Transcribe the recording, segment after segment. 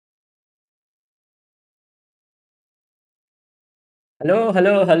Hello,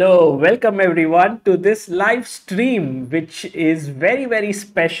 hello, hello. Welcome everyone to this live stream, which is very, very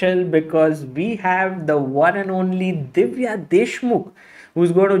special because we have the one and only Divya Deshmukh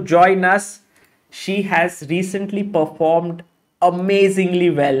who's going to join us. She has recently performed amazingly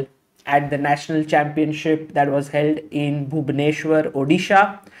well at the national championship that was held in Bhubaneswar,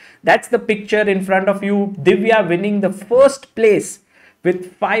 Odisha. That's the picture in front of you. Divya winning the first place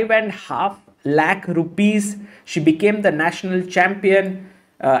with 5.5 lakh rupees. She became the national champion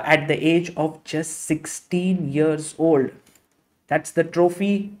at the age of just 16 years old. That's the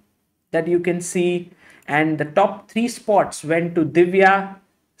trophy that you can see. And the top three spots went to Divya,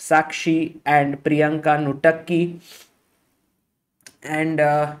 Sakshi, and Priyanka Nutakki. And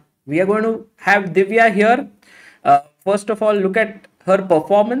we are going to have Divya here. First of all, look at her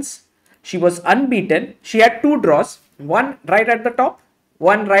performance. She was unbeaten. She had two draws, one right at the top,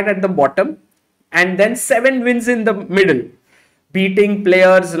 one right at the bottom, and then 7 wins in the middle, beating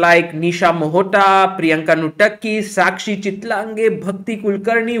players like Nisha Mohota, Priyanka Nutakki, Sakshi Chitlange, Bhakti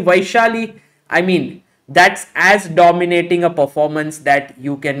Kulkarni, Vaishali. I mean, that's as dominating a performance that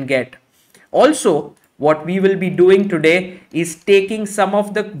you can get. Also, what we will be doing today is taking some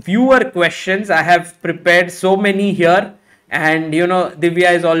of the viewer questions. I have prepared so many here, and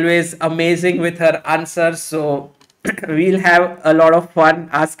Divya is always amazing with her answers. So, we'll have a lot of fun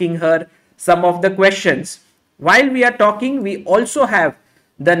asking her some of the questions. While we are talking, we also have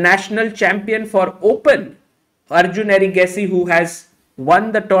the national champion for Open, Arjun Erigesi, who has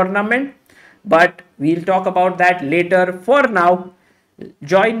won the tournament. But we'll talk about that later. For now,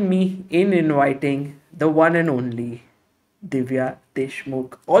 join me in inviting the one and only Divya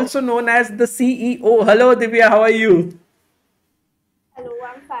Deshmukh, also known as the CEO. Hello, Divya. How are you? Hello,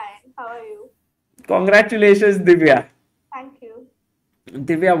 I'm fine. How are you? Congratulations, Divya. Thank you.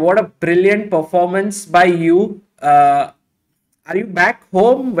 Divya, what a brilliant performance by you. Are you back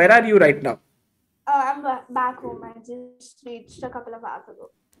home? Where are you right now? Back home. I just reached a couple of hours ago.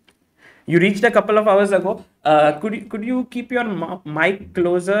 You reached a couple of hours ago. Could you keep your mic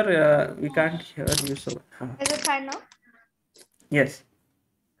closer? We can't hear you so. Is it fine now? Yes.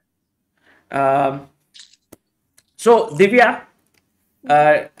 Um, so Divya,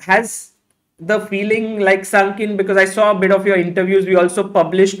 has the feeling like sunk in, because I saw a bit of your interviews. We also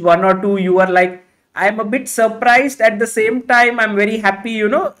published one or two. You were like, I'm a bit surprised at the same time. I'm very happy.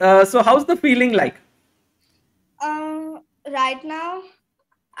 So how's the feeling like? Right now,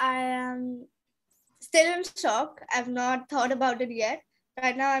 I am still in shock. I've not thought about it yet.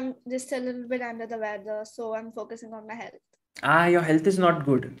 Right now, I'm just a little bit under the weather, so I'm focusing on my health. Your health is not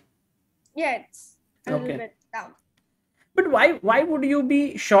good. Yeah, it's a little Okay. bit down. But why would you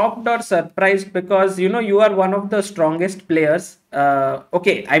be shocked or surprised? Because you are one of the strongest players.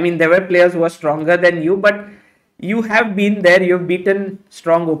 Okay, I mean there were players who are stronger than you, but you have been there. You've beaten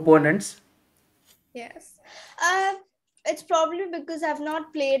strong opponents. Yes. Uh, it's probably because I've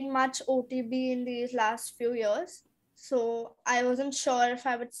not played much OTB in these last few years. So I wasn't sure if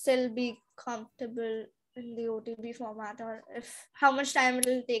I would still be comfortable in the OTB format or if how much time it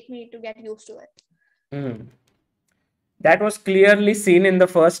will take me to get used to it. Hmm. That was clearly seen in the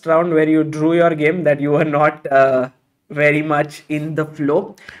first round where you drew your game, that you were not very much in the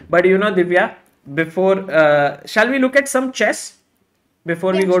flow. But Divya, before shall we look at some chess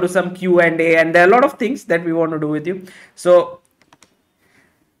before we Yeah, go to sure. some Q&A? And there are a lot of things that we want to do with you. So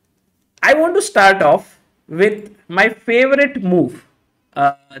I want to start off with my favorite move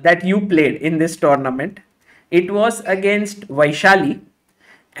that you played in this tournament. It was against Vaishali,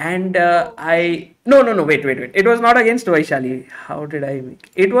 and Oh, I no no no wait wait wait. It was not against Vaishali. How did I make?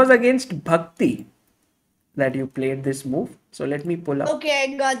 It was against Bhakti that you played this move. So let me pull up. okay,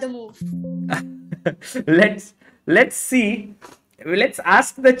 I got the move. let's see. Let's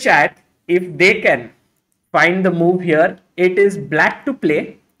ask the chat if they can find the move here. It is black to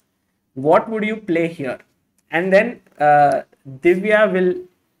play. What would you play here? And then Divya will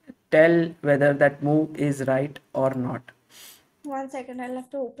tell whether that move is right or not. 1 second, I'll have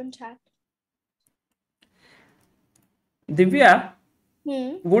to open chat. Divya,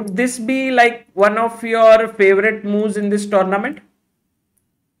 Hmm. would this be like one of your favorite moves in this tournament,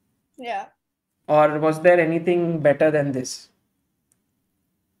 Yeah. or was there anything better than this?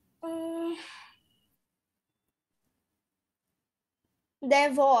 Um,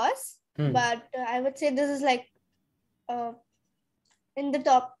 there was, Hmm. but I would say this is like uh, in the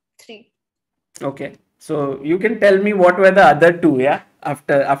top three. Okay, so you can tell me what were the other two, yeah,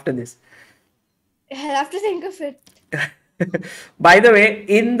 after this. I'll have to think of it. By the way,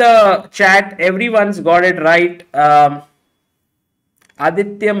 in the chat, everyone's got it right.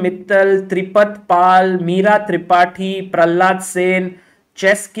 Aditya Mittal, Tripat Pal, Meera Tripathi, Prahlad Sen,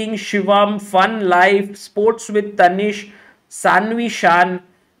 Chess King Shivam, Fun Life, Sports with Tanish, Sanvi Shan.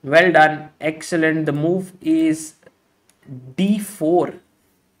 Well done. Excellent. The move is D4.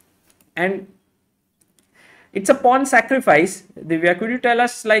 And it's a pawn sacrifice. Divya, could you tell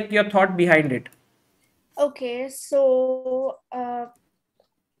us like your thought behind it? Okay, so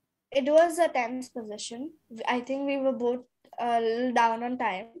it was a tense position. I think we were both a little down on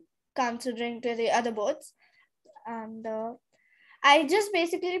time, considering to the other boards. And I just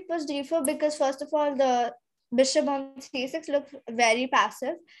basically pushed d4 because, first of all, the bishop on c6 looked very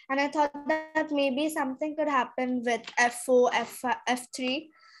passive. And I thought that maybe something could happen with f4, f3,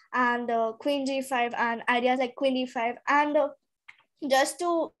 and queen g5, and ideas like queen d5. And just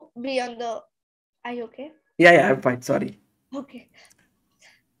to be on the. Are you okay? Yeah, I'm fine. Sorry. Okay.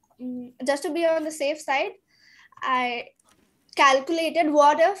 Just to be on the safe side, I calculated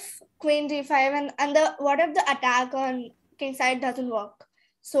what if queen d5 and the what if the attack on king side doesn't work.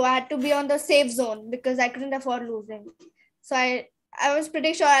 So I had to be on the safe zone because I couldn't afford losing. So I was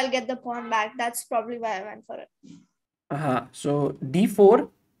pretty sure I'll get the pawn back. That's probably why I went for it. So d4,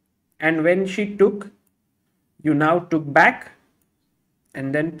 and when she took, you now took back,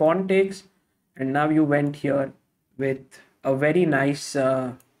 and then pawn takes, and now you went here with a very nice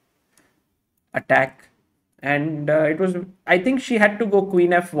attack. And it was, I think she had to go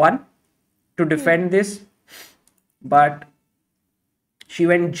queen f1 to defend this, but she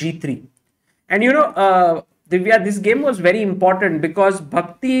went g3. And Divya, this game was very important because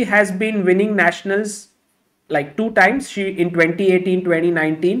Bhakti has been winning nationals like 2 times, she in 2018,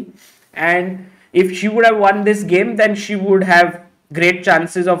 2019. And if she would have won this game, then she would have great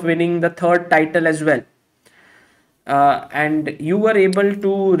chances of winning the third title as well. And you were able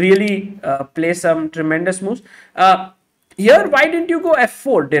to really play some tremendous moves. Here, why didn't you go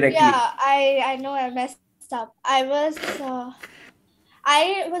f4 directly? Yeah, I know I messed up. I was a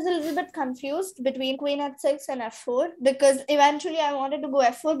little bit confused between queen h6 and f4 because eventually I wanted to go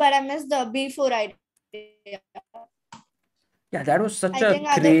f4, but I missed the b4 idea. Yeah, that was I such think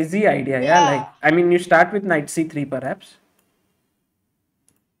a crazy idea. Yeah, like, I mean, you start with knight c3 perhaps,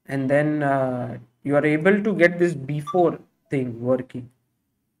 and then you are able to get this b4 thing working.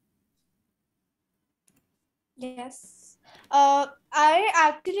 Yes. I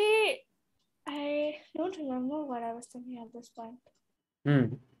don't remember what I was thinking at this point.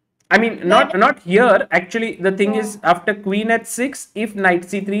 I mean, But not here. Actually, the thing is, yeah, after queen h6, if knight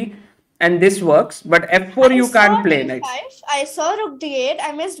c3, and this works, but f4 I you can't saw play knights. d5. I saw rook d8.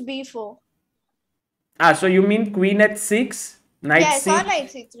 I missed b4. So you mean queen h6, knight Yeah, I saw c, knight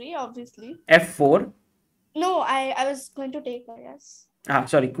c3, obviously. f4. No, I was going to take her, yes.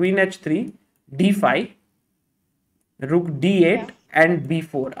 Sorry, queen h3, d5, rook d8, Yeah. and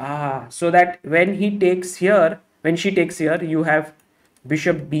b4. So that when she takes here, you have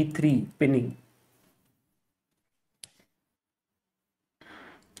bishop b3 pinning.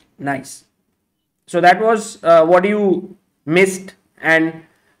 Nice. So that was what you missed, and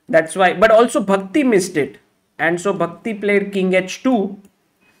that's why. But also Bhakti missed it, and so Bhakti played king h2,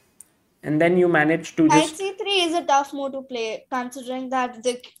 and then you managed to Knight just. c3 is a tough move to play, considering that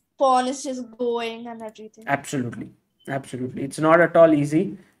the pawn is just going and everything. Absolutely, absolutely. It's not at all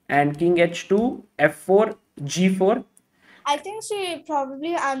easy. And king h2, f4, g4. I think she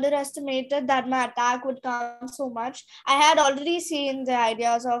probably underestimated that my attack would come so much. I had already seen the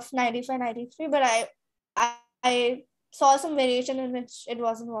ideas of 95, 93, but I saw some variation in which it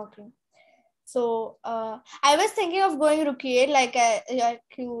wasn't working. So I was thinking of going rook e8, like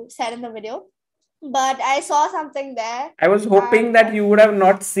you said in the video, but I saw something there. I was hoping that you would have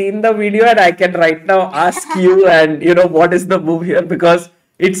not seen the video, and I can right now ask you, and what is the move here, because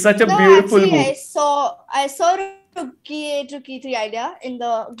it's such a No, beautiful actually, move. I saw rook e8, rook e3 idea in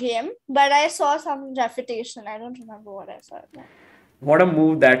the game, but I saw some refutation. I don't remember what I saw. What a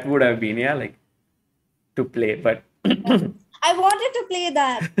move that would have been, yeah, like to play, but. I wanted to play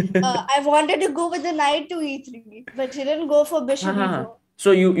that. I wanted to go with the knight to e3, but she didn't go for bishop e4.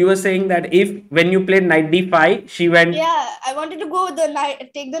 So you were saying that if when you played knight d5, she went. Yeah, I wanted to go with the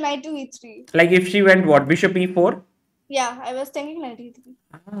knight, take the knight to e3. Like if she went what, bishop e4? Yeah, I was thinking knight e3.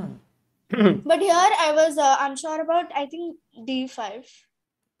 But here I was unsure about, I think, d5.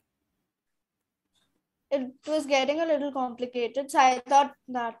 It was getting a little complicated, so I thought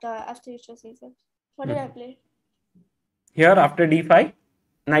that after h4 c6. What did I play? Here after d5,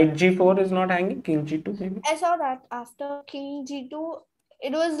 knight g4 is not hanging, king g2 maybe. I saw that after king g2,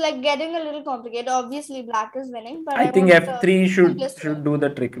 it was like getting a little complicated. Obviously, black is winning, but I think f3 should do the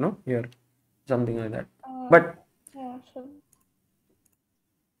trick, no? Here, something like that. But yeah, sure.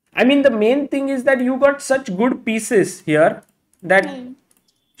 I mean, the main thing is that you got such good pieces here that Hmm.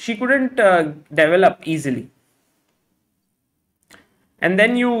 she couldn't develop easily. And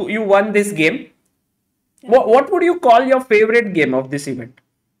then you won this game. Yeah. What would you call your favorite game of this event?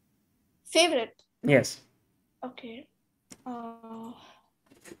 Favorite. Yes. Okay.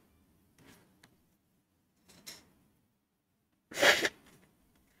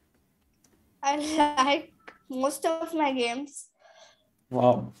 I like most of my games.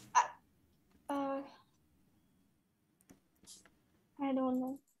 Wow. Uh, I don't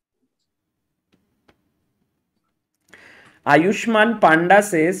know. Ayushman Panda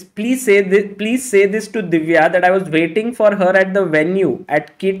says, please say this to Divya that I was waiting for her at the venue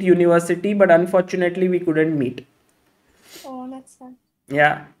at KIT University, but unfortunately we couldn't meet. Oh, that's sad.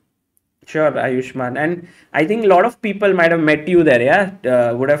 Yeah, sure, Ayushman. And I think a lot of people might have met you there,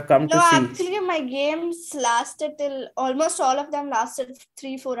 yeah? Would have come No, to see. actually, my games lasted till almost all of them lasted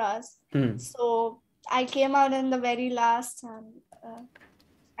 3-4 hours. Hmm. So I came out in the very last, and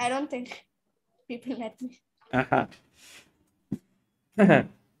I don't think people met me. Uh-huh.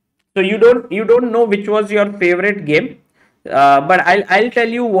 So you don't know which was your favorite game, but I'll tell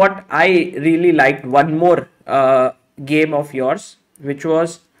you what I really liked. One more game of yours, which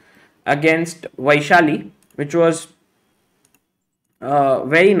was against Vaishali, which was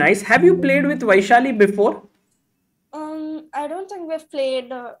very nice. Have you played with Vaishali before? I don't think we've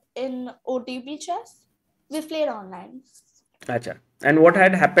played in OTP chess. We've played online. Acha. And what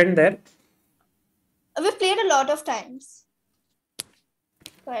had happened there? We've played a lot of times.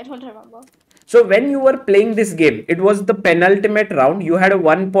 So I don't remember. So when you were playing this game, it was the penultimate round. You had a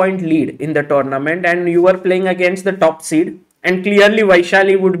 1 point lead in the tournament, and you were playing against the top seed. And clearly,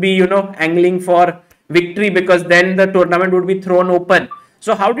 Vaishali would be, angling for victory because then the tournament would be thrown open.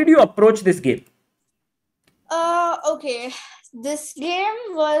 So how did you approach this game? Okay. This game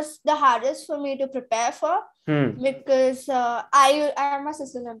was the hardest for me to prepare for because I am a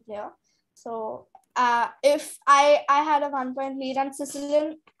Sicilian player. So if I had a 1 point lead, and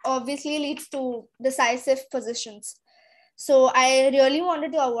Sicilian obviously leads to decisive positions. So I really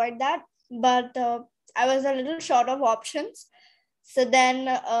wanted to avoid that, but I was a little short of options. So then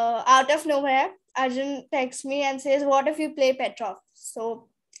out of nowhere, Arjun texts me and says, "What if you play Petrov?" So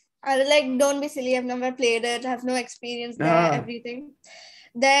I was like, "Don't be silly. I've never played it. I have no experience there, Ah. everything."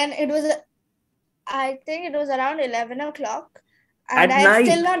 Then it was, I think it was around 11 o'clock. And At I had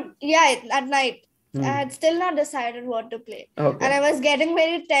still night. not, at night. I had still not decided what to play. Okay. And I was getting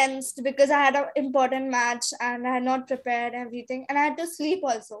very tensed because I had an important match and I had not prepared everything. And I had to sleep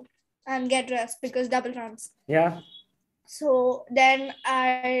also and get rest because double runs. Yeah. So then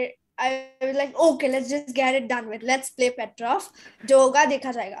I was like, okay, let's just get it done with. Let's play Petrov. Jo hoga,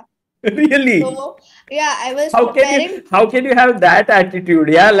 dekha jayega. Really? So yeah, I was How preparing. can you have that attitude?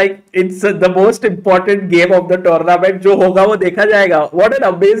 Yeah, like it's the most important game of the tournament. जो होगा वो देखा जाएगा. What an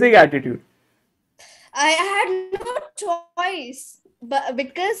amazing attitude. I had no choice, but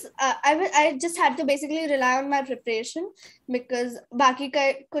because I just had to basically rely on my preparation because बाकी का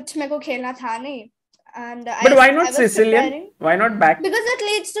कुछ मेरे को खेलना था नहीं. And But why I not was Sicilian? preparing Why not back? because it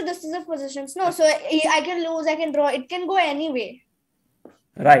leads to decisive positions. No, so I can lose, I can draw. It can go anyway.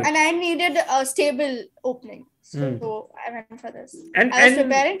 Right. And I needed a stable opening. So I went for this. And I was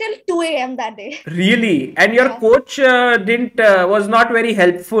preparing till 2 a.m. that day. Really? And your coach didn't was not very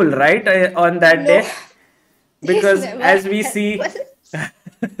helpful, right, on that day? Because as we see,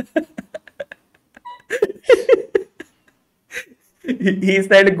 he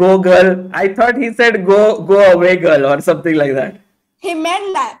said, "Go, girl." I thought he said, "Go away, girl," or something like that. He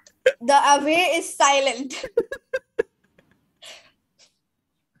meant that. The away is silent.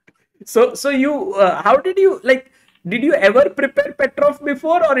 So you, how did you like? Did you ever prepare Petrov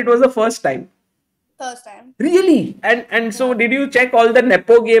before, or it was the first time? First time. Really? And so did you check all the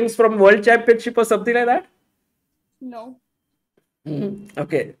Nepo games from World Championship or something like that? No.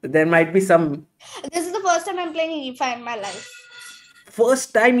 Okay, there might be some. This is the first time I'm playing E5 in my life.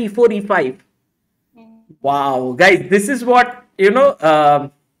 First time E4, E5. Mm. Wow, guys, this is what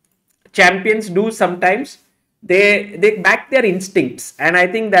champions do sometimes. They back their instincts, and I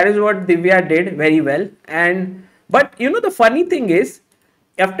think that is what Divya did very well. And but the funny thing is,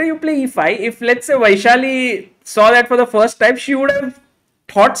 after you play E5, if let's say Vaishali saw that for the first time, she would have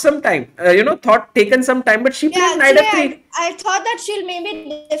thought some time, taken some time, but she played knight f3. I thought that she'll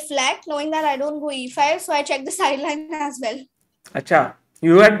maybe deflect, knowing that I don't go E5, so I checked the sideline as well. Acha,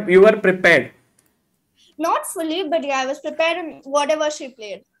 you were prepared. Not fully, but yeah, I was prepared in whatever she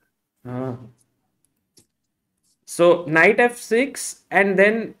played. So knight f6 and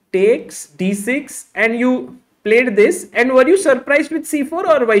then takes d6 and you played this, and were you surprised with c4,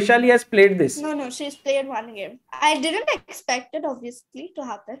 or Vaishali has played this? No, she's played one game. I didn't expect it, obviously, to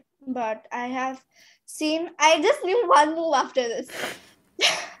happen, but I have seen. I just knew one move after this.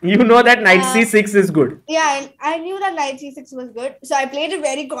 You know that knight c6 is good. Yeah, I knew that knight c6 was good, so I played it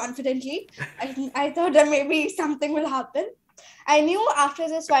very confidently. I thought that maybe something will happen. I knew after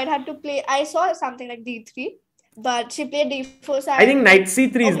this white had to play. I saw something like d3, but she played d4. So I think knight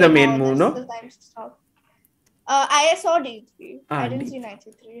c3 is the main move, no? The time to stop. I saw d3. I didn't see knight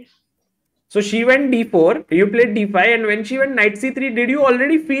c3. So she went d4, you played d5, and when she went knight c3, did you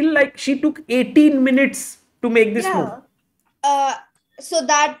already feel like she took 18 minutes to make this move? So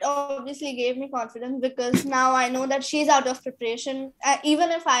that obviously gave me confidence, because now I know that she's out of preparation. Even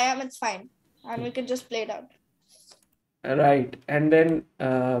if I am, it's fine. And we can just play it out. Right. And then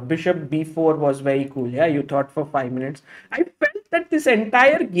bishop b4 was very cool. Yeah, you thought for 5 minutes. I felt that this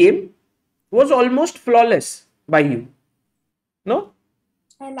entire game was almost flawless by you. No?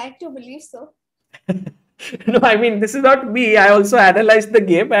 I like to believe so. No, I mean, this is not me. I also analyzed the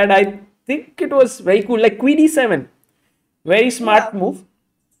game and I think it was very cool. Like queen e7. Very smart move.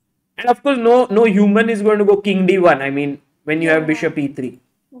 And of course, no human is going to go king d1. I mean, when you have bishop e3.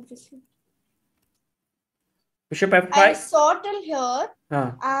 Obviously. Bishop f5. I saw till here.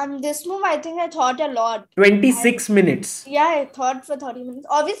 And this move, I think I thought a lot. 26 minutes. Yeah, I thought for 30 minutes.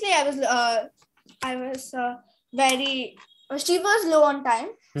 Obviously, I was very... She was low on time.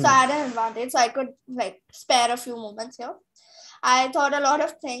 So I had an advantage. So I could like spare a few moments here. I thought a lot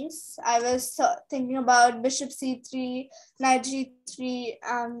of things. I was thinking about bishop c3, knight g3,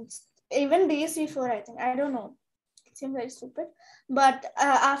 and even d c4, I think. I don't know. It seemed very stupid. But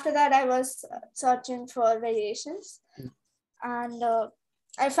after that, I was searching for variations. And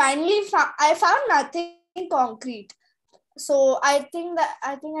I finally found nothing concrete. So I think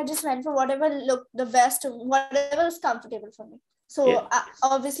I just went for whatever looked the best, whatever was comfortable for me. So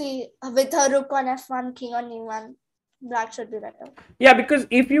obviously, with her rook on f1, king on e1, black should be better. Yeah, because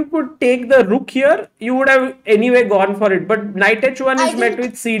if you could take the rook here, you would have anyway gone for it. But knight h1 is met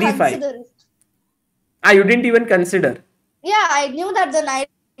with cd5. You didn't even consider. Yeah, I knew that the knight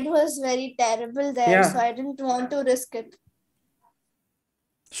was very terrible there, so I didn't want to risk it.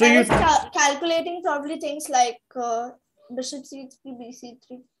 So I was calculating probably things like bishop c3,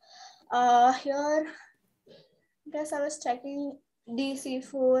 bc3. Here, I guess I was checking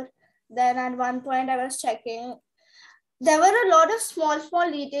dc4. Then at one point I was checking. There were a lot of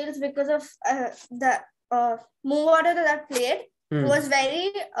small details because of the move order that I played. It was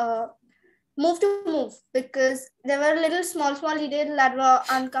very move to move, because there were little small details that were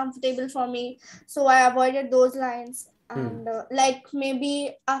uncomfortable for me. So I avoided those lines. And like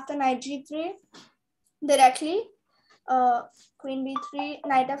maybe after knight g3, directly, queen b3,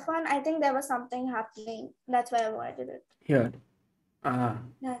 knight f1, I think there was something happening. That's why I avoided it. Here. Yeah,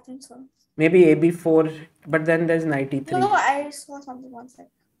 I think so. Maybe ab4, but then there's knight e3. No, I saw something one sec.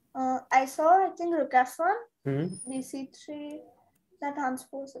 I saw, I think, rook f1, bc3, that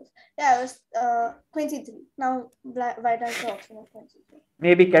transposes. Yeah, it was queen c3. Now white has the option of queen c3.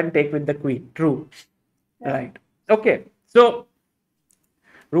 Maybe can take with the queen. True. Yeah. Right. Okay. So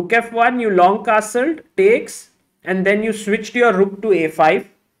rook f1, you long castled, takes, and then you switched your rook to a5.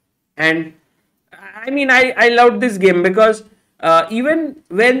 And I mean, I loved this game because even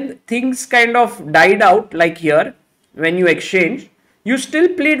when things kind of died out, like here, when you exchanged, you still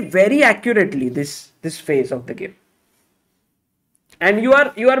played very accurately this phase of the game. And you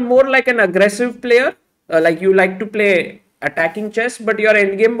are more like an aggressive player, like you like to play attacking chess, but your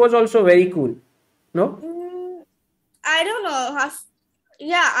endgame was also very cool. No? I don't know.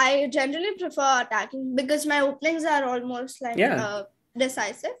 Yeah, I generally prefer attacking because my openings are almost like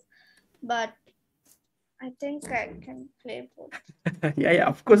decisive. But I think I can play both. yeah,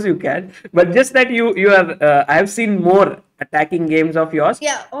 of course you can. But just that you are, I have seen more attacking games of yours.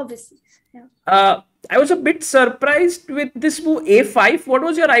 Yeah, obviously. Yeah. I was a bit surprised with this move a5. What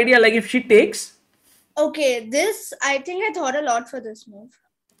was your idea? Like if she takes? Okay, I think I thought a lot for this move.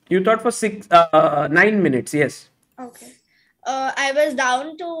 You thought for 9 minutes, yes. Okay. I was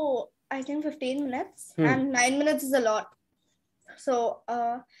down to, I think, 15 minutes. And 9 minutes is a lot. So,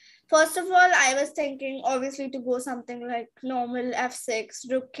 first of all, I was thinking, obviously, to go something like normal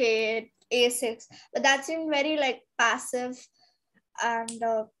f6, rook a8, a6. But that seemed very, like, passive. And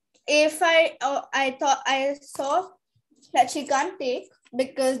if I saw that she can't take,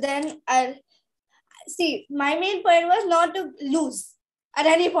 because then I'll... See, my main point was not to lose at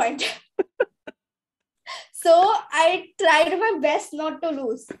any point. So I tried my best not to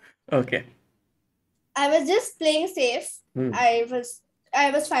lose. Okay. I was just playing safe. I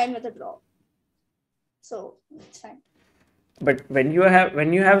was fine with the draw. So it's fine. But when you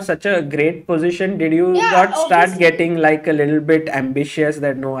have such a great position, did you Yeah, not start obviously. getting like a little bit ambitious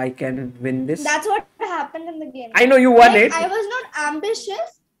that no, I can win this? That's what happened in the game. I know you won Like, I it. was not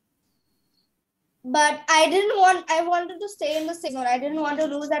ambitious, but I wanted to stay in the safe zone. I didn't want to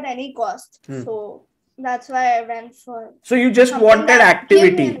lose at any cost. So that's why I went for So you just something wanted that gave me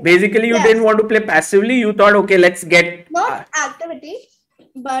activity. an edge. Basically, you didn't Yes, want to play passively. You thought, okay, let's get. not activity,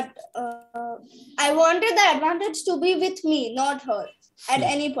 but I wanted the advantage to be with me, not her, at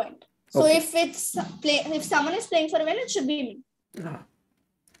any point. So Okay. if someone is playing for a win, it should be me.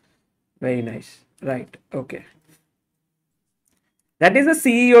 Very nice. Right. Okay. That is a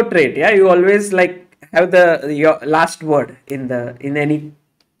CEO trait. Yeah, you always like have the your last word in anything.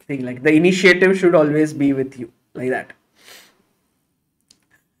 Like the initiative should always be with you, like that.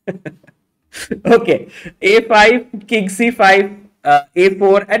 Okay, a5, king c5,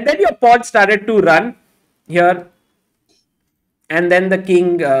 a4, and then your pawn started to run here, and then the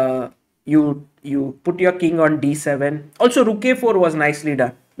king, you put your king on d7. Also, rook a4 was nicely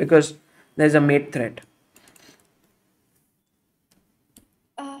done because there's a mate threat.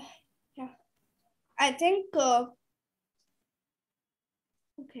 Yeah, I think.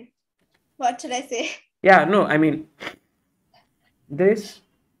 Okay, what should I say? Yeah, no, I mean this,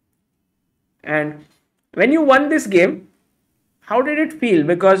 and when you won this game, how did it feel?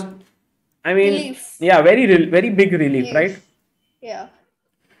 Because I mean, Relief. yeah, very big relief, right? Yeah.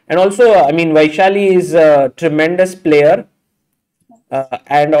 And also, I mean, Vaishali is a tremendous player.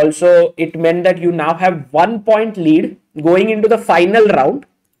 And also, it meant that you now have 1 point lead going into the final round,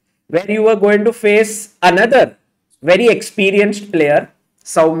 where you were going to face another very experienced player,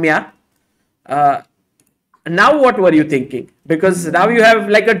 Soumya. Uh, Now, what were you thinking? Because now you have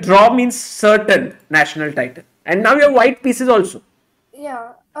like a draw means certain national title, and now you have white pieces also.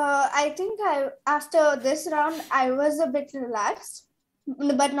 Yeah. I think after this round I was a bit relaxed,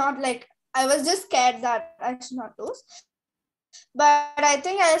 but not like I was just scared that I should not lose. But I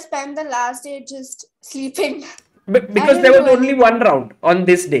think I spent the last day just sleeping. I Because didn't there do was only anything. one round on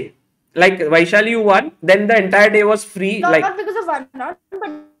this day. Like Vaishali, you won. Then the entire day was free. Not Like, because of one round,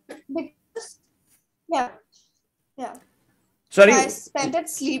 but because yeah, yeah. So I sorry. spent it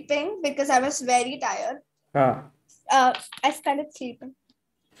sleeping because I was very tired. Ah, I spent it sleeping.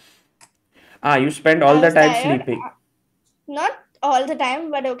 you spent all I the was time tired. sleeping. Not all the time,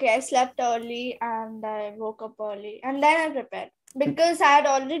 but okay, I slept early and I woke up early and then I prepared because I had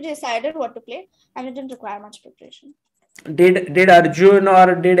already decided what to play and it didn't require much preparation. Did Arjun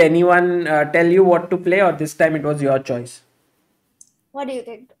or did anyone tell you what to play, or this time it was your choice? What do you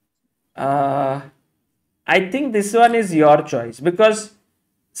think? Uh, I think this one is your choice because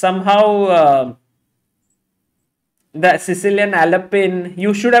somehow the Sicilian Alpin,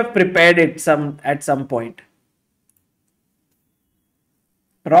 you should have prepared it some at some point.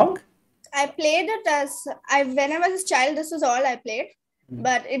 Wrong? I played it as when I was a child, this was all I played,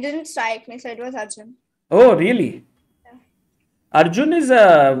 but it didn't strike me, so it was Arjun. Oh, really? Yeah. Arjun is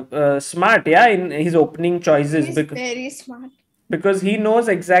smart, yeah, in his opening choices He's very smart. because he knows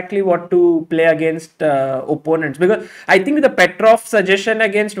exactly what to play against opponents. Because I think the Petrov suggestion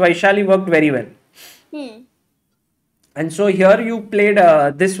against Vaishali worked very well. And so here you played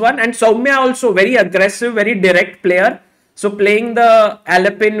this one, and Soumya also very aggressive, very direct player. So playing the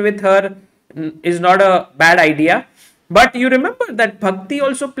Alapin with her is not a bad idea. But you remember that Bhakti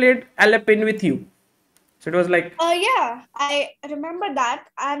also played Alapin with you. So it was like, Yeah, I remember that,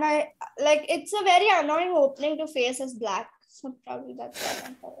 and I like it's a very annoying opening to face as black. So probably that's why I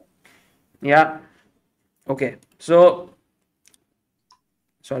went for it. yeah, okay. So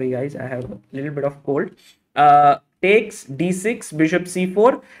sorry guys, I have a little bit of cold. Takes d6, bishop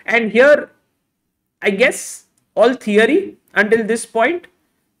c4, and here I guess all theory until this point.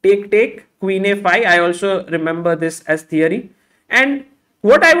 Take, queen a5. I also remember this as theory. And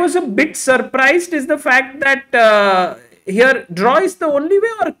what I was a bit surprised is the fact that here draw is the only way,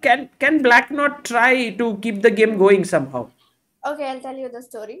 or can black not try to keep the game going somehow? Okay, I'll tell you the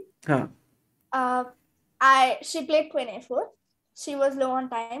story. Huh. She played queen a4. She was low on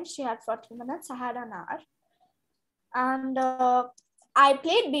time. She had 40 minutes. I had an hour. And I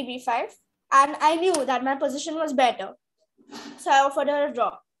played bb5 and I knew that my position was better. So I offered her a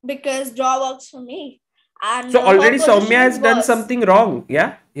draw because draw works for me. And So already her Soumya position has is done worse. something wrong.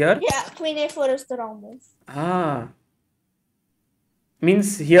 Yeah, here. Yeah, queen a4 is the wrong move.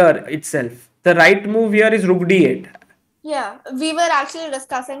 Means here itself. The right move here is rook d8. Yeah, we were actually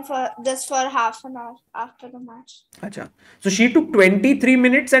discussing for half an hour after the match. Achha. So she took 23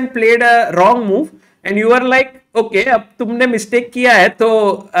 minutes and played a wrong move. and you were like, okay, अब तुमने mistake किया है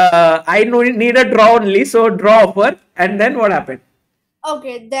तो I need a draw only, so draw offer. And then what happened?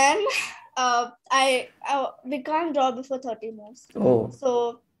 Okay, then I we can't draw before 30 moves.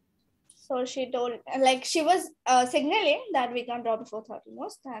 Oh, So she told, like, she was signaling that we can't draw before 30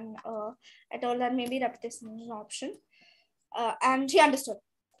 moves. And I told her maybe repetition is an option. And she understood.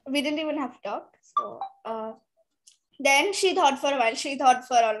 We didn't even have to talk. So then she thought for a while. She thought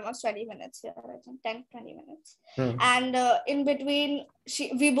for almost 20 minutes here, I think 10, 20 minutes. And in between,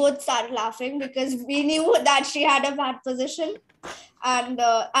 we both started laughing because we knew that she had a bad position and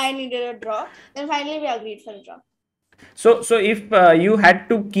I needed a draw. Then finally we agreed for a draw. so if you had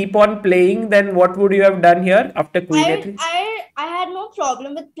to keep on playing, then what would you have done here after Queen A3? I had no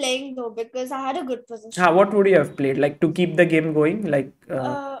problem with playing though because I had a good position. What would you have played, like, to keep the game going? Like,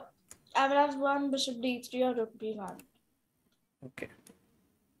 I would have won Bishop D3 or Rook B1. okay,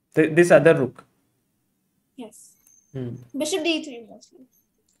 this other rook. Yes. Bishop D3 mostly.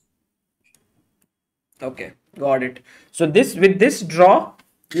 Okay, got it. So with this draw,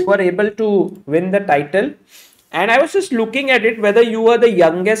 you were able to win the title. And I was just looking at it whether you were the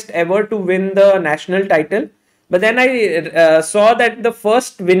youngest ever to win the national title. But then I saw that the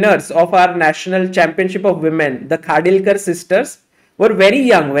first winners of our national championship of women, the Khadilkar sisters, were very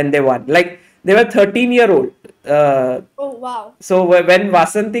young when they won. Like, they were 13-year-old. Oh wow! So when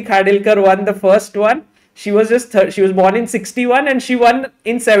Vasanti Khadilkar won the first one, she was just she was born in 61 and she won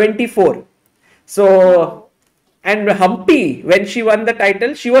in 74. So, and Humpy, when she won the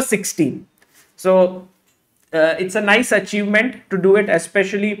title, she was 16. So it's a nice achievement to do it,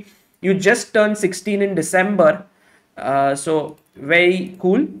 especially you just turned 16 in December. So very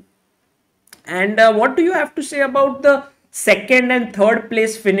cool. And what do you have to say about the second and third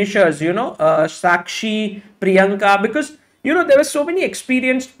place finishers, Sakshi, Priyanka? Because, there were so many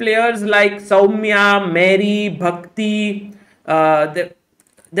experienced players like Saumya, Mary, Bhakti.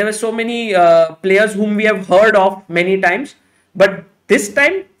 There were so many players whom we have heard of many times. But this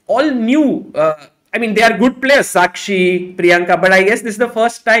time, all new. I mean, they are good players, Sakshi, Priyanka. But I guess this is the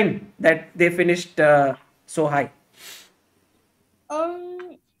first time that they finished so high.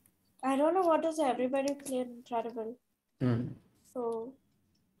 I don't know what is everybody played incredible. So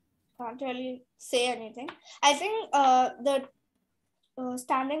can't really say anything. I think the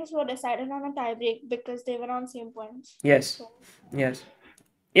standings were decided on a tie break because they were on same points. Yes. So. Yes.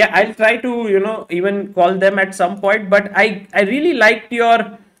 Yeah, I'll try to, even call them at some point. But I really liked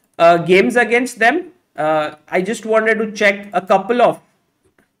your games against them. I just wanted to check a couple of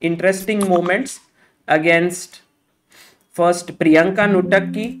interesting moments against first Priyanka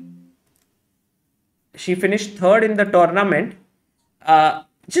Nutakki. She finished third in the tournament.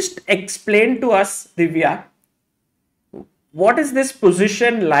 Just explain to us, Divya, what is this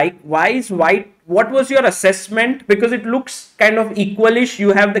position like? Why is white? What was your assessment? Because it looks kind of equalish.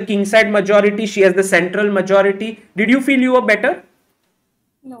 You have the kingside majority. She has the central majority. Did you feel you were better?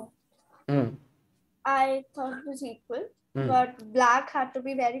 No. I thought it was equal. But black had to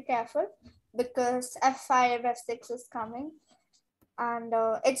be very careful because f5, f6 is coming. And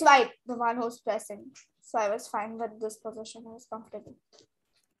it's white, the one who's pressing. So I was fine with this position. I was comfortable.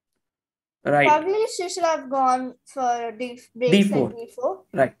 Right. Probably she should have gone for d4.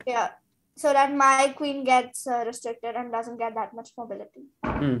 Right. Yeah. So that my queen gets restricted and doesn't get that much mobility.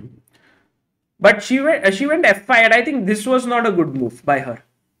 But she went f5, and I think this was not a good move by her.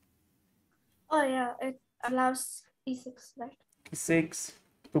 Oh yeah, it allows e6, right? e6,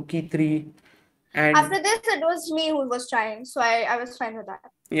 rook e3. And after this, it was me who was trying, so I was fine with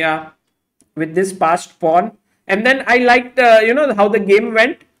that. Yeah, with this passed pawn. And then I liked, how the game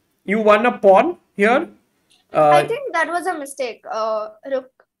went. You won a pawn here. I think that was a mistake. Rook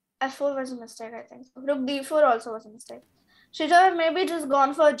f4 was a mistake, I think. Rook d4 also was a mistake. She should have maybe just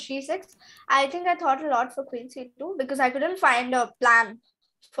gone for g6. I think I thought a lot for queen c2 because I couldn't find a plan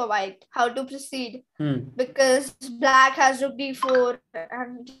for white, how to proceed. Because black has rook d4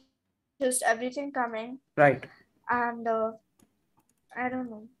 and just everything coming. Right. And I don't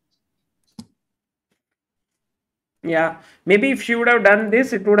know. Yeah, maybe if she would have done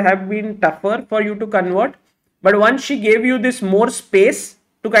this, it would have been tougher for you to convert. But once she gave you this more space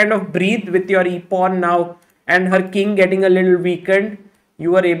to kind of breathe with your e-pawn now and her king getting a little weakened,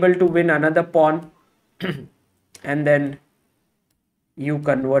 you were able to win another pawn. And then you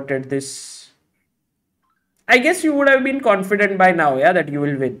converted this. I guess you would have been confident by now, yeah, that you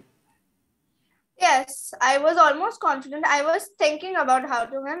will win. Yes, I was almost confident. I was thinking about how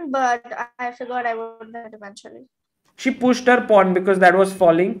to win, but I figured I would win eventually. She pushed her pawn because that was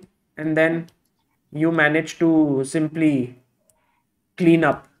falling, and then you managed to simply clean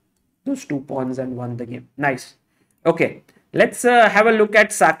up. those 2 pawns and won the game. Nice. Okay, let's have a look at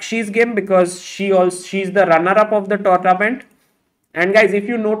Sakshi's game because she's the runner-up of the tournament. And guys, if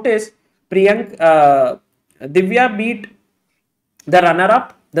you notice, Divya beat the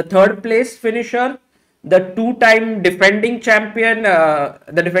runner-up, the third place finisher, the two-time defending champion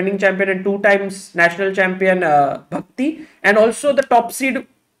and two times national champion Bhakti, and also the top seed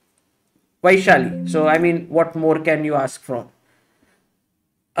Vaishali. So I mean, what more can you ask for?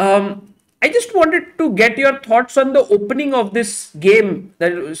 I just wanted to get your thoughts on the opening of this game.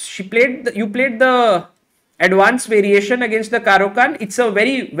 That she played. You played the advanced variation against the Karokan. It's a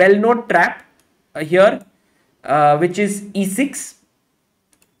very well-known trap here, which is e6.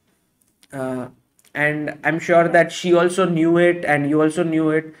 And I'm sure that she also knew it, and you also knew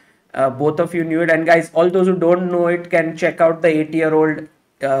it. Both of you knew it. And guys, all those who don't know it can check out the 8-year-old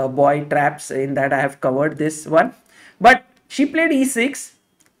boy traps. In that, I have covered this one. But she played e6.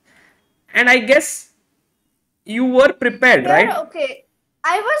 And I guess you were prepared, Yeah, right? okay.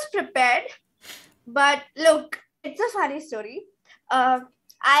 I was prepared, but look, it's a funny story.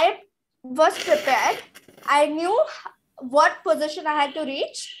 I was prepared. I knew what position I had to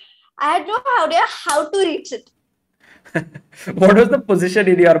reach. I had no idea how to reach it. What was the position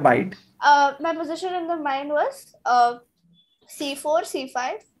in your mind? My position in the mind was c4,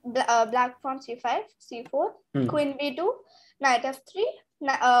 c5, black pawn c5, c4, queen b2, knight f3,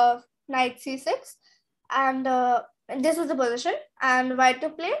 knight c6, and this was the position. And white to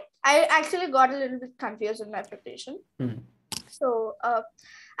play. I actually got a little bit confused in my preparation. So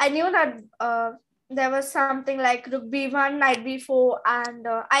I knew that there was something like rook b1, knight b4, and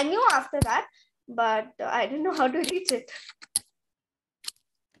I knew after that, but I didn't know how to reach it.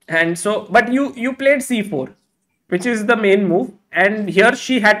 And so, but you played c4, which is the main move. And here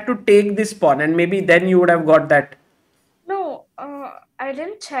she had to take this pawn, and maybe then you would have got that. No, I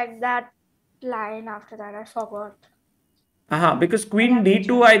didn't check that line after that. I forgot. Because queen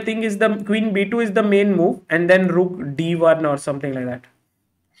d2, I think queen b2 is the main move, and then rook d1 or something like that.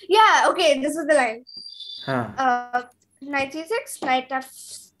 Yeah, okay, this is the line. Knight c6, knight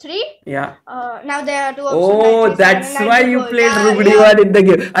f3. Yeah. Now there are two options. Oh, that's why you played rook d1 in the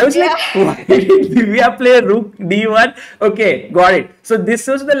game. I was like, why did Divya play rook d1? Okay, got it. So this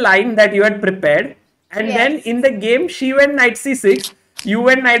was the line that you had prepared. And then in the game, she went knight c6, you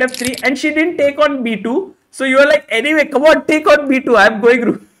went knight f3, and she didn't take on b2. So you were like, anyway, come on, take on b2. I'm going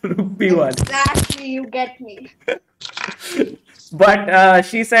rook b1. Exactly, you get me. But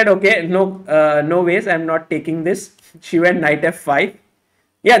she said, okay, no ways, I'm not taking this. She went knight f5.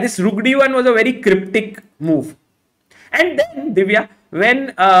 Yeah, this rook d1 was a very cryptic move. And then, Divya,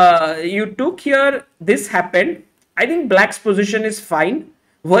 when you took here, this happened. I think black's position is fine.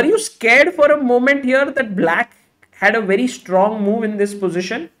 Were you scared for a moment here that black had a very strong move in this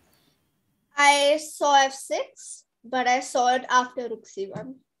position? I saw f6, but I saw it after rook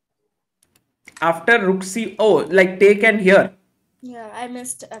c1. After rook c, oh, like take and here. Yeah, I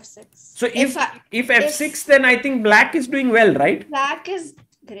missed f6. So if f6, then I think black is doing well, right? Black is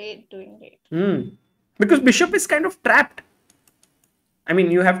doing great. Because bishop is kind of trapped. I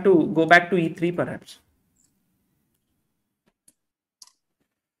mean, you have to go back to e3 perhaps.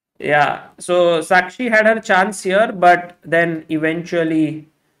 Yeah, so Sakshi had her chance here, but then eventually...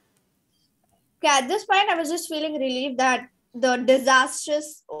 Okay, at this point, I was just feeling relieved that the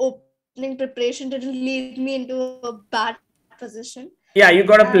disastrous opening preparation didn't lead me into a bad position. Yeah, you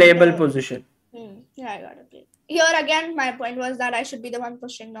got a playable position. Yeah, I got a play. Here again, my point was that I should be the one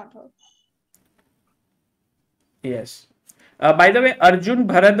pushing, not her. Yes. By the way, Arjun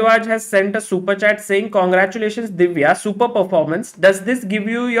Bharadwaj has sent a super chat saying, congratulations, Divya, super performance. Does this give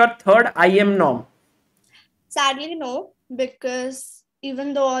you your third IM norm? Sadly, no, because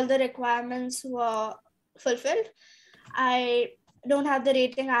even though all the requirements were fulfilled, I don't have the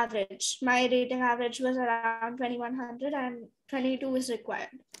rating average. My rating average was around 2100 and 22 is required.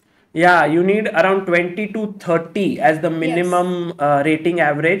 Yeah, you need around 20 to 30 as the minimum rating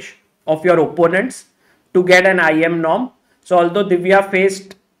average of your opponents to get an IM norm. So although Divya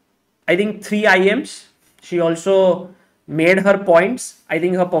faced, I think, 3 IMs, she also made her points. I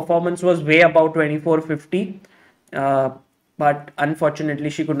think her performance was way above 2450. But unfortunately,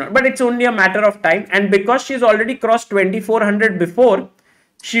 she could not. But it's only a matter of time. And because she's already crossed 2400 before,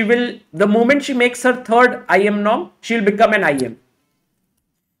 she will, the moment she makes her third IM norm, she'll become an IM.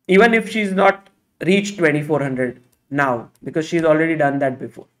 Even if she's not reached 2400 now, because she's already done that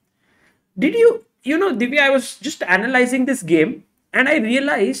before. Did you know, Divya, I was just analyzing this game and I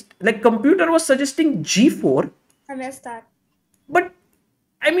realized like computer was suggesting G4. I missed that. But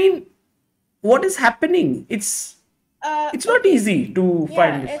I mean, what is happening? It's It's not Okay. easy to Yeah,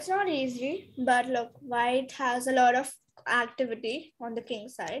 find this. it's not easy, but look, white has a lot of activity on the king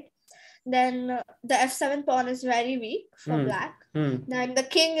side. Then the f7 pawn is very weak for Hmm. black. Hmm. Then the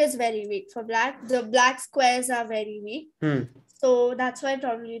king is very weak for black. The black squares are very weak. Hmm. So that's why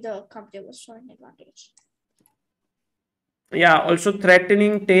probably the computer was showing advantage. Yeah, also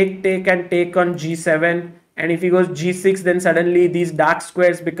threatening take and take on g7, and if he goes g6, then suddenly these dark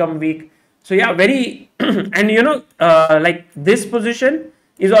squares become weak. So yeah, very and like this position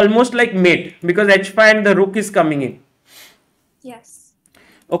is almost like mate because h5 and the rook is coming in. Yes.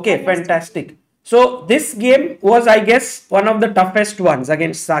 I Okay, missed it. fantastic. So this game was, I guess, one of the toughest ones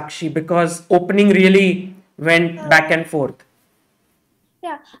against Sakshi because opening really went back Uh, and forth.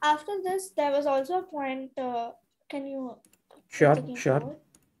 yeah. After this, there was also a point. Can you put the Sure, game sure. forward?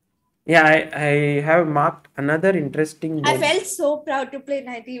 Yeah, I have marked another interesting I move felt so proud to play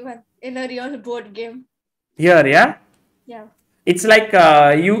 91 in a real board game. here. Yeah, Yeah. it's like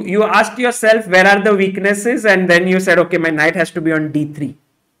you asked yourself where are the weaknesses, and then you said, okay, my knight has to be on d3.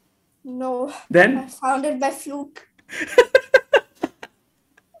 No, I Then found it by fluke.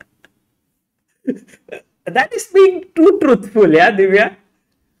 that is being too truthful, yeah, Divya.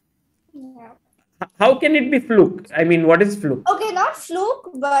 Yeah. How can it be fluke? I mean, what is fluke? Okay, not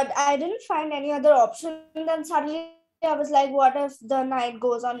fluke, but I didn't find any other option. Then suddenly I was like, what if the knight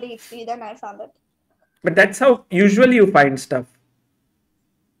goes on d3? Then I found it. But that's how usually you find stuff.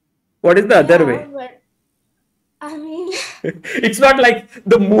 What is the other Yeah, way? but I mean, It's not like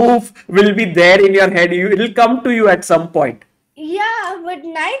the move will be there in your head. It'll come to you at some point. yeah, but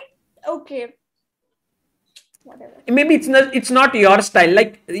knight, okay, whatever. Maybe it's not your style.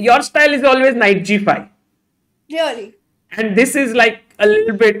 Like your style is always knight g5, Really, and this is like a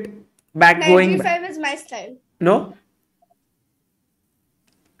little bit back knight going back. g5 is my style. No,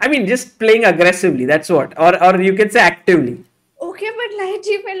 I mean just playing aggressively. That's what, or you can say actively. Okay, but knight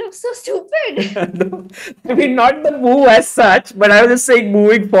g5 looks so stupid. No, I mean not the move as such, but I was just saying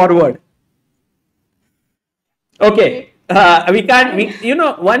moving forward. Okay, Okay, we can't.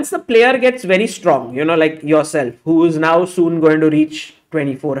 fine. Once the player gets very strong, like yourself, who is now soon going to reach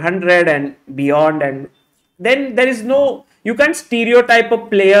 2400 and beyond, and then there is no. You can't stereotype a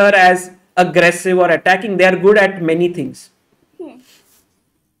player as aggressive or attacking. They are good at many things. Hmm.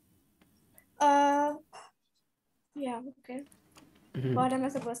 Uh, yeah, okay. What am I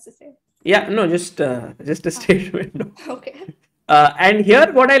supposed to say? Yeah, no, just a statement. No. Okay. And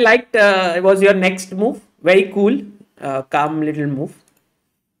here, what I liked was your next move. Very cool, calm little move.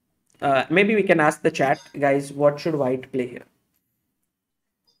 Maybe we can ask the chat, guys, what should White play here?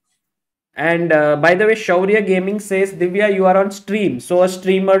 And by the way, Shaurya Gaming says, Divya, you are on stream, so a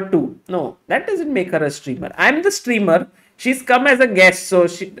streamer too. No, that doesn't make her a streamer. I'm the streamer. She's come as a guest, so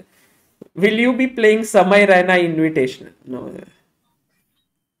will you be playing Samay Raina Invitational? No,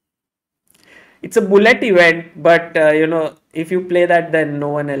 it's a bullet event, but if you play that, then no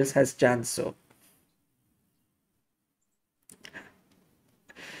one else has chance. So,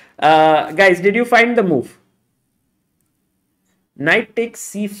 guys, did you find the move? Knight takes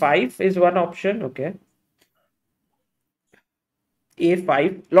c5 is one option. Okay,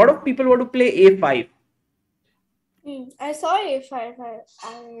 a5. A lot of people want to play a5. I saw a5.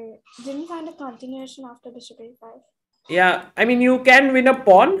 I didn't find a continuation after bishop a5. Yeah, I mean you can win a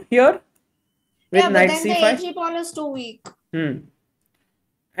pawn here with Yeah, but knight then the c5. a3 pawn is too weak. Hmm.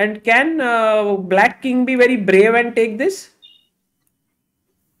 And can black king be very brave and take this?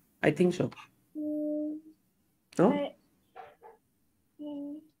 I think so. Mm, No? I,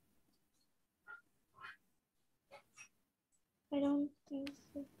 mm, I don't think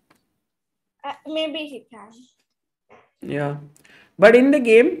so. Maybe he can. Yeah. But in the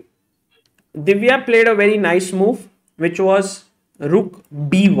game, Divya played a very nice move, which was rook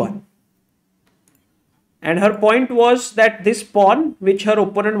b1. And her point was that this pawn, which her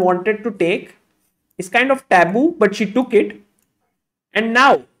opponent wanted to take, is kind of taboo, but she took it. And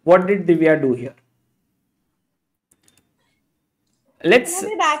now, what did Divya do here? Can Let's. I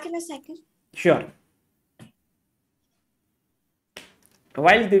be back in a second? Sure.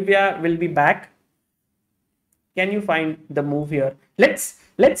 While Divya will be back, can you find the move here? Let's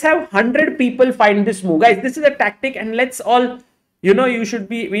have 100 people find this move, guys. This is a tactic, and let's all, we should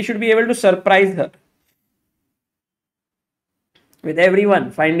be able to surprise her with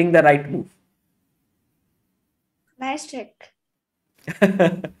everyone finding the right move. Nice trick.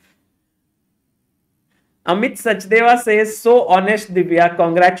 Amit Sachdeva says, so honest, Divya.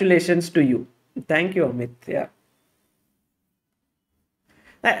 Congratulations to you. Thank you, Amit. Yeah.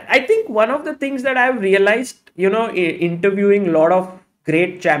 I think one of the things that I've realized, interviewing a lot of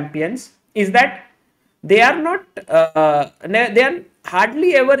great champions is that they are not they are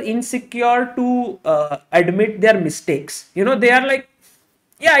hardly ever insecure to admit their mistakes. They are like,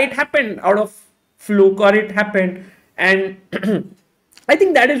 yeah, it happened out of fluke, or it happened. And I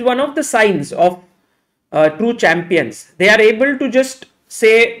think that is one of the signs of true champions. They are able to just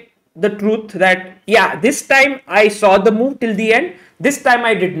say the truth that, yeah, this time I saw the move till the end, this time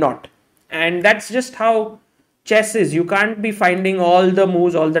I did not. And that's just how chess is. You can't be finding all the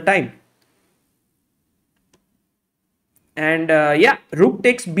moves all the time. And yeah, rook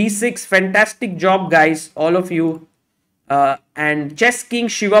takes b6. Fantastic job, guys, all of you. And Chess King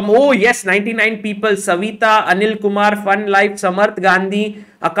Shivam. Oh, yes, 99 people. Savita, Anil Kumar, Fun Life, Samarth Gandhi,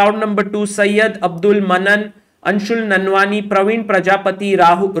 account number 2, Sayyid Abdul Manan, Anshul Nanwani, Praveen Prajapati,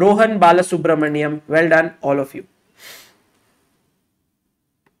 Rohan Balasubramaniam. Well done, all of you.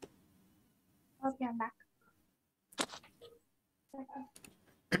 Okay, I'm back.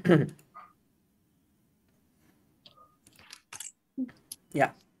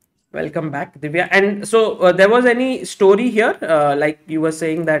 Yeah. Welcome back, Divya. And so there was any story here, like you were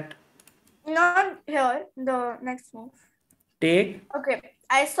saying that Not here. The next move. take. Okay,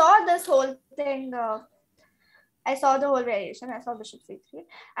 I saw this whole thing. I saw the whole variation. I saw bishop c3,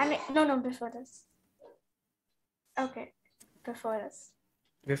 and no, before this. Okay, before this.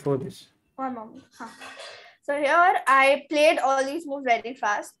 Before this. One moment. Huh. So here I played all these moves very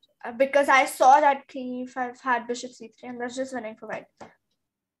fast because I saw that king e5 had bishop c3, and that's just winning for white.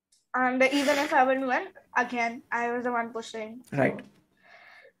 And even if I would win, again, I was the one pushing. Right.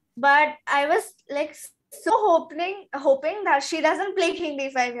 But I was like so hoping that she doesn't play king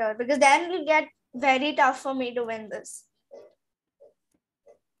d5 here, because then it'll get very tough for me to win this.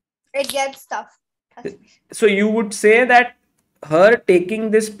 It gets tough. So you would say that her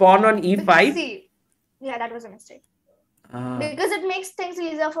taking this pawn on e5? See, yeah, that was a mistake. Because it makes things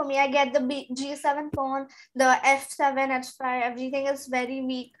easier for me. I get the g7 pawn, the f7, h5, everything is very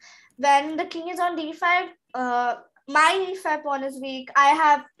weak. When the king is on d5, my e5 pawn is weak. I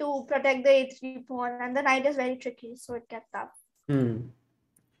have to protect the a3 pawn, and the knight is very tricky, so it gets tough.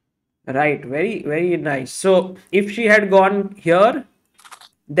 Right, very, very nice. So if she had gone here,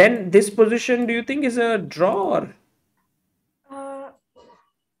 then this position, do you think, is a draw? Or?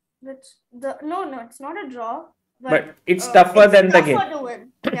 No, it's not a draw. But it's tougher than the game. To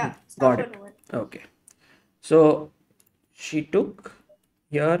win. Yeah, it's Got tougher it. to win. Okay. So she took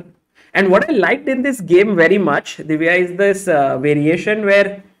here. And what I liked in this game very much, Divya, is this variation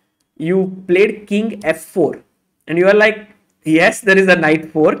where you played king f4. And you are like, yes, there is a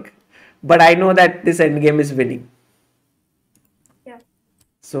knight fork, but I know that this endgame is winning. Yeah.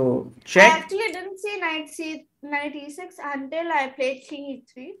 So check. I actually didn't see knight e6 until I played king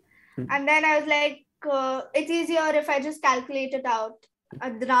e3. And then I was like, it's easier if I just calculate it out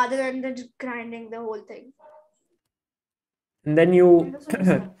rather than just grinding the whole thing. And then you,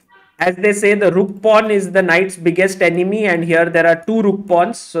 as they say, the rook pawn is the knight's biggest enemy, and here there are two rook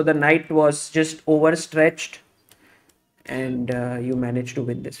pawns, so the knight was just overstretched, and you managed to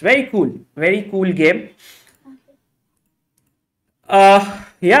win this. Very cool game.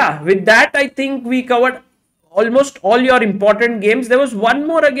 Yeah, with that, I think we covered almost all your important games. There was one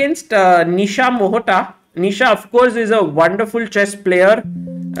more against Nisha Mohta. Nisha, of course, is a wonderful chess player.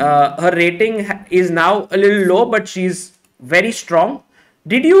 Her rating is now a little low, but she's very strong.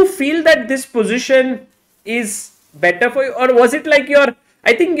 Did you feel that this position is better for you, or was it like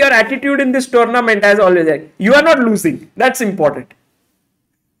I think your attitude in this tournament has always like, you are not losing. That's important.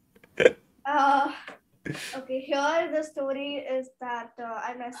 Okay, here the story is that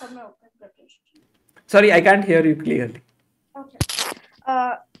I messed up my open preparation. Sorry, I can't hear you clearly. Okay.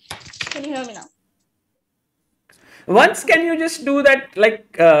 Can you hear me now? Once, can you just do that, like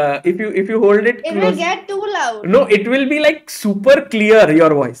if you hold it close? It will get too loud. No, it will be like super clear,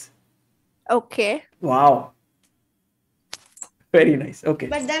 your voice. Okay. Wow. Very nice. Okay.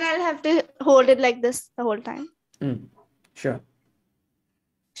 But then I'll have to hold it like this the whole time. Sure.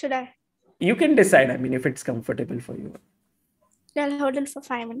 Should I? You can decide, I mean, if it's comfortable for you. I'll hold it for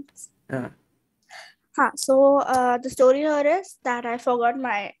 5 minutes. So the story here is that I forgot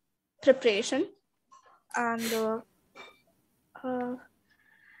my preparation, and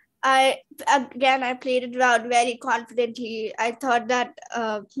I played it out very confidently. I thought that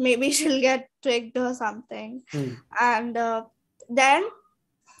maybe she'll get tricked or something. And then,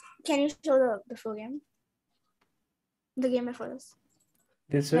 can you show the before game? The game before this.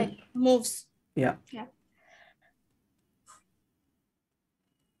 This way? Like moves. Yeah.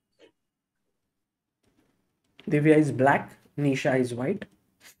 Divya is black, Nisha is white.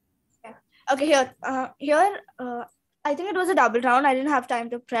 Yeah. Okay, here I think it was a double round. I didn't have time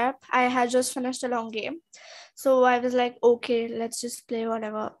to prep. I had just finished a long game. So I was like, okay, let's just play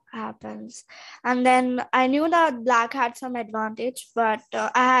whatever happens. And then I knew that black had some advantage, but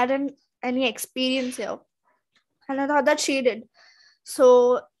I hadn't any experience here. And I thought that she did.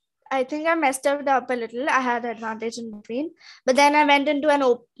 So I think I messed it up a little. I had advantage in between. But then I went into an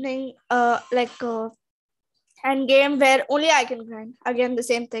opening, end game where only I can grind. Again, the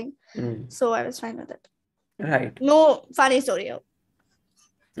same thing. So I was fine with it. Right. No funny story here.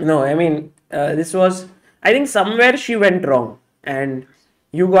 No, I mean, this was, I think somewhere she went wrong and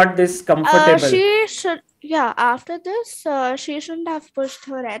you got this comfortable. She should, yeah, after this, she shouldn't have pushed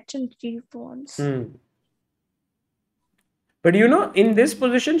her edge in 3 pawns. But you know, in this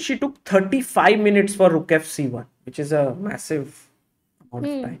position, she took 35 minutes for Rook FC1, which is a massive amount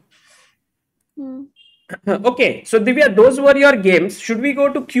of time. Okay, so Divya, those were your games. Should we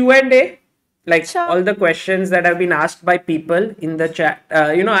go to Q&A? Like Sure. all the questions that have been asked by people in the chat.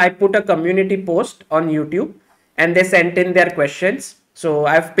 You know, I put a community post on YouTube and they sent in their questions. So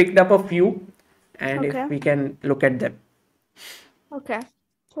I've picked up a few and Okay. if we can look at them. Okay,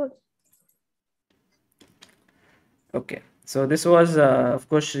 cool. Okay, so this was, of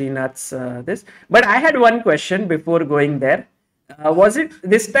course, Srinath's this. But I had one question before going there. Was it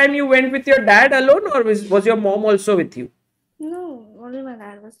this time you went with your dad alone or was your mom also with you? No, only my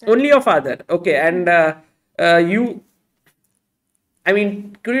dad was there. Only your father. Okay, and you, I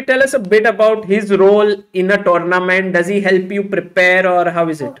mean, could you tell us a bit about his role in a tournament? Does he help you prepare or how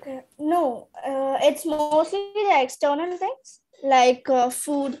is it? Okay, no, it's mostly the external things like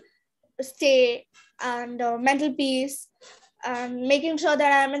food, stay, and mental peace, and making sure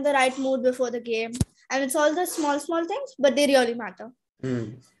that I'm in the right mood before the game. And it's all the small things, but they really matter.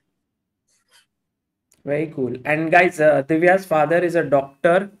 Very cool. And guys, Divya's father is a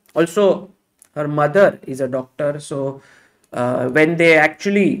doctor. Also, her mother is a doctor. So when they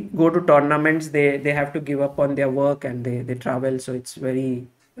actually go to tournaments, they have to give up on their work and they travel. So it's very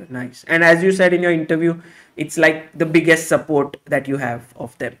nice. And as you said in your interview, it's like the biggest support that you have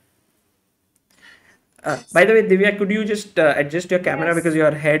of them. By the way, Divya, could you just adjust your camera Yes. because your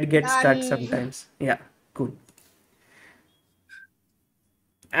head gets cut Done. sometimes? Yeah, cool.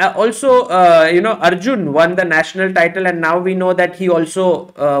 Also, you know, Arjun won the national title, and now we know that he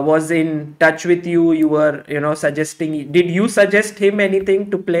also was in touch with you. You were, you know, suggesting. Did you suggest him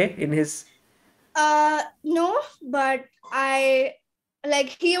anything to play in his? No, but I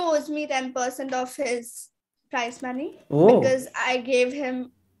like he owes me 10% of his prize money because I gave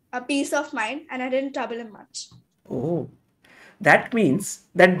him a peace of mind and I didn't trouble him much. Oh, that means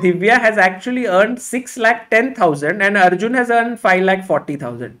that Divya has actually earned 6,10,000 and Arjun has earned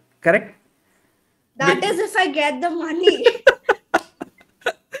 5,40,000. Correct? That is if I get the money.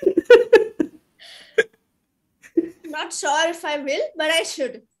 Not sure if I will, but I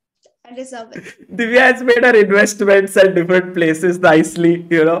should. I deserve it. Divya has made her investments at different places nicely,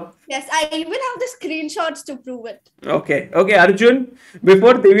 you know. Yes, I even have the screenshots to prove it. Okay, Arjun,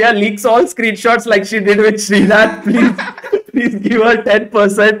 before Divya leaks all screenshots like she did with Srinath, please give her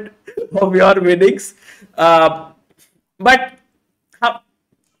 10% of your winnings. But how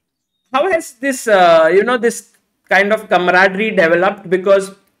has this, you know, this kind of camaraderie developed?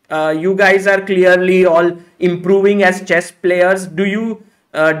 Because you guys are clearly all improving as chess players. Do you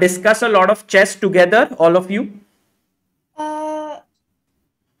discuss a lot of chess together, all of you?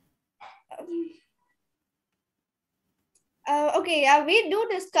 Okay, yeah, we do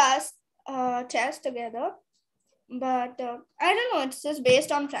discuss chess together, but I don't know, it's just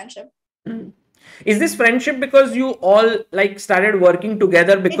based on friendship. Is this friendship because you all like started working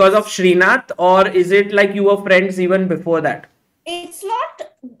together because of Srinath, or is it like you were friends even before that? It's not,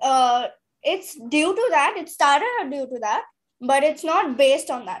 it's due to that, it started due to that, but it's not based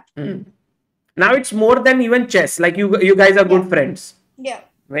on that. Now it's more than even chess, like you guys are good friends. Yeah.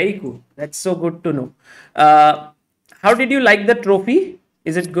 Very cool. That's so good to know. How did you like the trophy?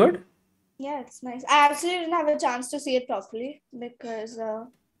 Is it good? Yeah, it's nice. I actually didn't have a chance to see it properly because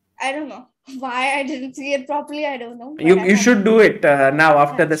I don't know why I didn't see it properly. I don't know. You should do it now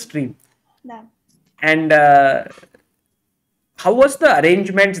after the stream. Yeah. And how was the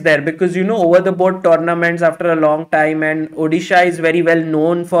arrangements there? Because you know, over the board tournaments after a long time, and Odisha is very well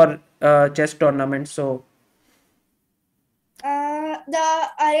known for chess tournaments. So the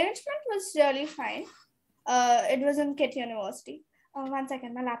arrangement was really fine. It was in Kit University. 1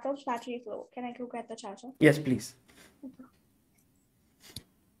 second, my laptop's battery is low. Can I go get the charger? Yes, please.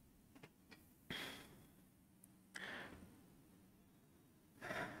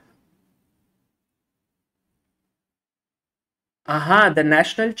 The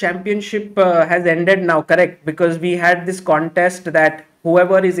national championship has ended now, correct? Because we had this contest that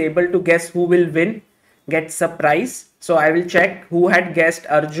whoever is able to guess who will win gets a prize. So I will check who had guessed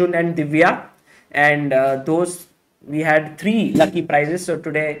Arjun and Divya, and those we had three lucky prizes. So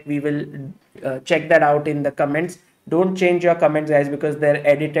today we will check that out in the comments. Don't change your comments, guys, because their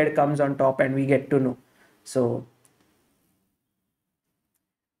edited comes on top and we get to know. So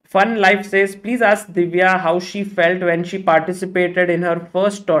Fun Life says, please ask Divya how she felt when she participated in her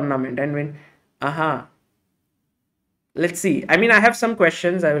first tournament and when. Aha. Let's see. I mean, I have some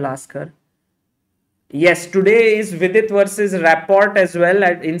questions I will ask her. Yes, today is Vidit versus Rapport as well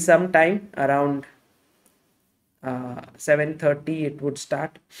in some time around 7:30 it would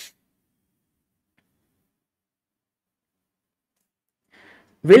start.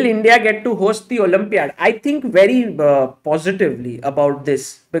 Will India get to host the Olympiad? I think very positively about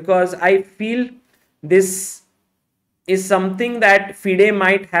this because I feel this is something that FIDE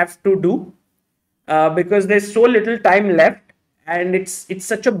might have to do because there's so little time left and it's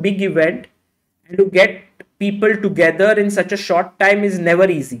such a big event, and to get people together in such a short time is never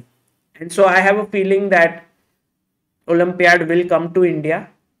easy. And so I have a feeling that Olympiad will come to India,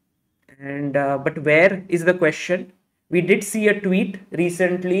 and but where is the question? We did see a tweet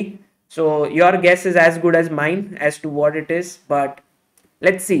recently, so your guess is as good as mine as to what it is. But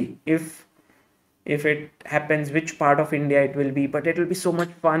let's see if it happens, which part of India it will be. But it will be so much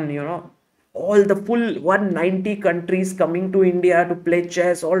fun, you know. All the full 190 countries coming to India to play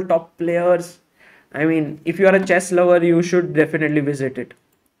chess, all top players. I mean, if you are a chess lover, you should definitely visit it.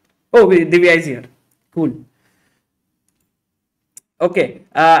 Oh, Divya is here. Cool. Okay.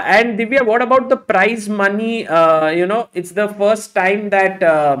 And Divya, what about the prize money? It's the first time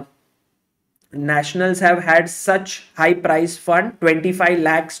that nationals have had such high prize fund, 25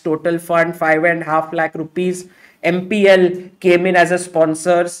 lakhs total fund, 5.5 lakh rupees. MPL came in as a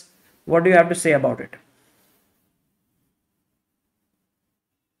sponsors. What do you have to say about it?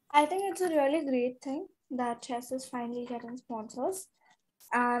 I think it's a really great thing that chess is finally getting sponsors,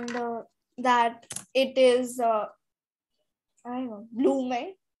 and that it is I don't know,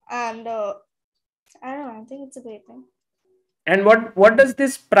 blooming, and I don't know, I think it's a great thing. And what does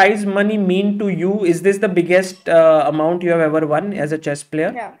this prize money mean to you? Is this the biggest amount you have ever won as a chess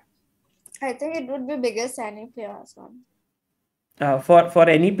player? Yeah, I think it would be biggest any player has won. For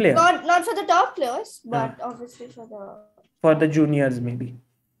any player? Not for the top players, but Ah. obviously For the juniors maybe.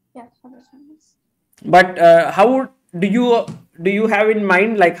 yeah, for the juniors. But how do you have in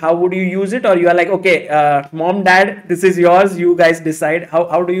mind, like how would you use it, or you are like, okay, mom, dad, this is yours, you guys decide?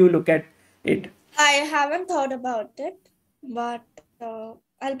 How do you look at it? I haven't thought about it, but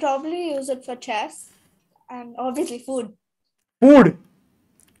I'll probably use it for chess and obviously food. Food?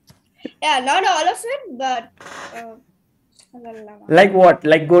 Yeah, not all of it, but Like what?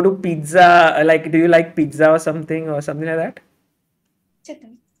 Like go to pizza? Like do you like pizza or something like that?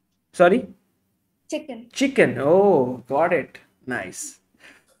 chicken. Sorry? Chicken. Chicken. Oh, got it. Nice.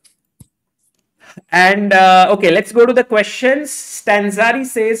 And okay, let's go to the questions. Stanzari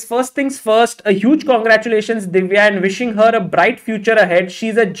says, first things first, a huge congratulations, Divya, and wishing her a bright future ahead.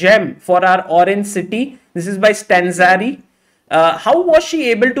 She's a gem for our Orange City. This is by Stanzari. How was she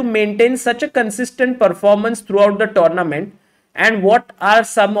able to maintain such a consistent performance throughout the tournament? And what are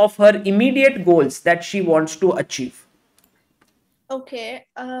some of her immediate goals that she wants to achieve? Okay.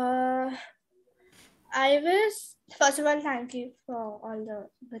 I was, first of all, thank you for all the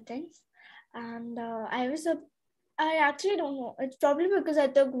good things. And I actually don't know. It's probably because I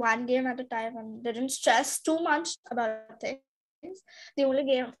took one game at a time and didn't stress too much about things. The only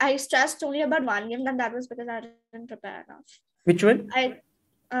game I stressed only about one game, and that was because I didn't prepare enough. Which one?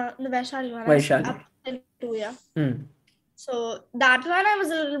 The Vaishali one. I was Vaishali. up till 2 years. Hmm. So that one I was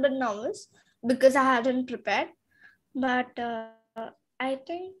a little bit nervous because I hadn't prepared. But I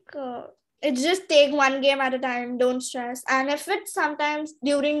think it's just take one game at a time, don't stress. And if it sometimes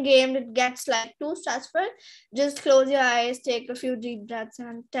during game it gets like too stressful, just close your eyes, take a few deep breaths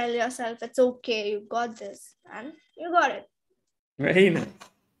and tell yourself it's okay, you got this, and you got it. Very nice.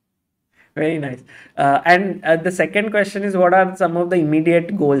 Very nice. And the second question is, what are some of the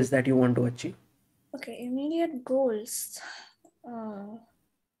immediate goals that you want to achieve? Okay, immediate goals.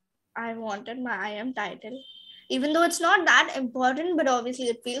 I wanted my IM title, even though it's not that important, but obviously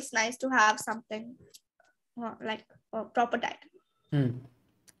it feels nice to have something like a proper title.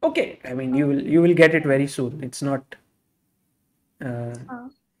 Okay, I mean you will get it very soon. It's not. Uh,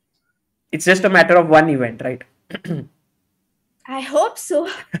 it's just a matter of one event, right? I hope so.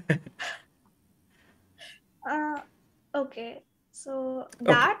 Okay, So Okay.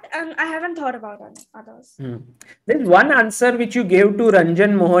 that, and I haven't thought about any others. There's one answer which you gave to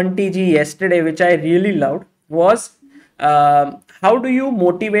Ranjan Mohanty ji yesterday, which I really loved, was how do you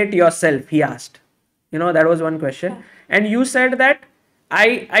motivate yourself? He asked. That was one question. Yeah. And you said that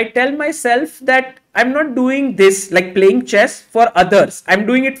I tell myself that I'm not doing this like playing chess for others. I'm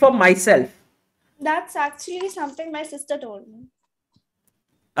doing it for myself. That's actually something my sister told me.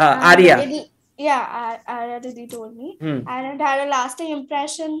 And Arya. Arya Didi told me, Hmm. and it had a lasting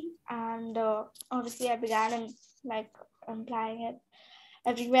impression. And obviously, I began applying it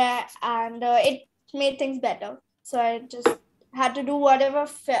everywhere, and it made things better. So I just had to do whatever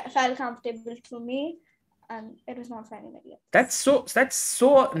felt comfortable to me, and it was not for anybody else. That's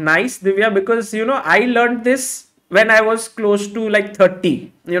so nice, Divya, because I learned this when I was close to like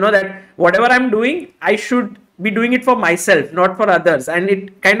 30. That whatever I'm doing, I should be doing it for myself, not for others. And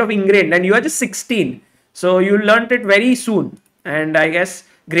it kind of ingrained. And you are just 16. So you learned it very soon. And I guess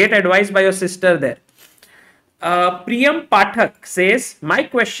great advice by your sister there. Priyam Pathak says, my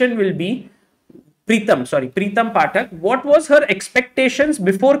question will be Pritam Pathak, what was her expectations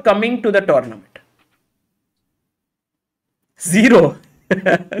before coming to the tournament? Zero.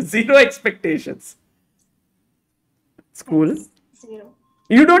 Zero expectations. It's cool. Yes, zero.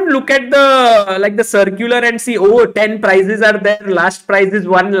 You don't look at the circular and see, oh, 10 prizes are there, last prize is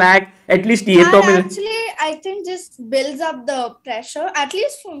 1 lakh, at least ye to That mil. actually, I think, just builds up the pressure. At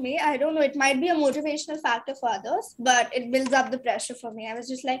least for me, I don't know. It might be a motivational factor for others, but it builds up the pressure for me. I was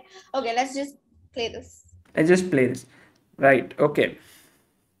just like, okay, let's just play this. I just play this. Right, okay.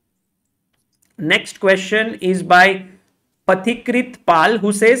 Next question is by Pathikrit Pal,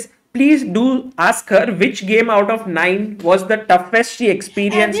 who says, please do ask her which game out of 9 was the toughest she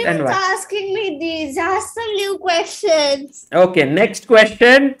experienced and Everyone's why. asking me these. Ask some new questions. Okay, next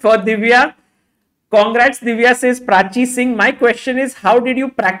question for Divya. Congrats, Divya says Prachi Singh. My question is, how did you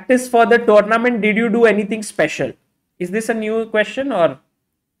practice for the tournament? Did you do anything special? Is this a new question or?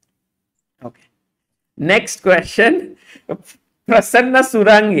 Okay. Next question, Prasanna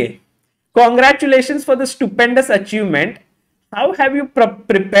Surange. Congratulations for the stupendous achievement. How have you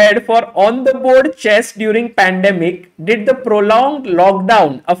prepared for on-the-board chess during pandemic? Did the prolonged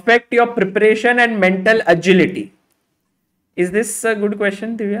lockdown affect your preparation and mental agility? Is this a good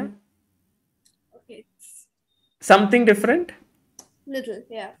question, Divya? Okay. Something different? Little,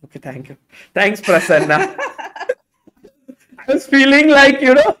 yeah. Okay, thank you. Thanks, Prasanna. I was feeling like,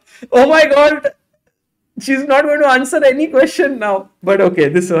 oh my God, she's not going to answer any question now. But okay,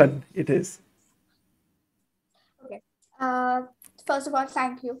 this one, it is. Okay. First of all,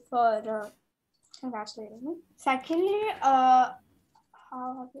 thank you for congratulating me. Secondly, how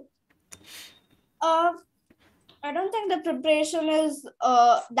have you? Uh, I don't think the preparation is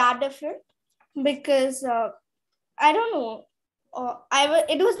that different because I don't know.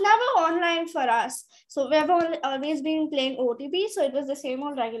 It was never online for us, so we have always been playing OTP, so it was the same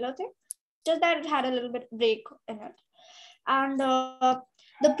old regular thing, just that it had a little bit break in it. And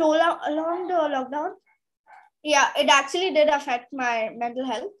the prolonged lockdown, yeah, it actually did affect my mental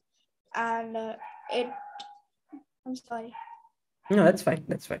health, and it. I'm sorry. No, that's fine.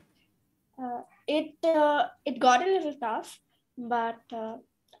 That's fine. It got a little tough, but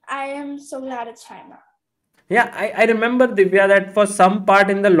I am so glad it's fine now. Yeah, I remember, Divya, that for some part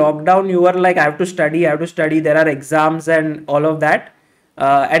in the lockdown, you were like, I have to study, I have to study. There are exams and all of that.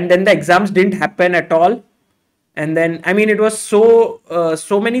 And then the exams didn't happen at all. And then, I mean, it was so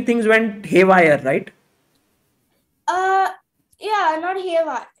many things went haywire, right? Uh, yeah, not here.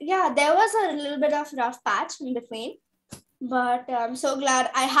 Yeah, there was a little bit of rough patch in between, but I'm so glad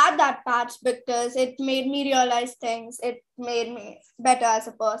I had that patch because it made me realize things. It made me better as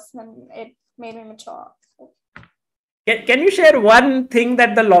a person. It made me mature. Can you share one thing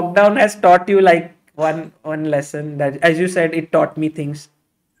that the lockdown has taught you, like one lesson that, as you said, it taught me things?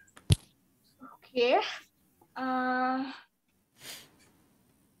 Okay. Uh,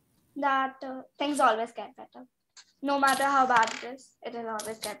 that things always get better. No matter how bad it is, it will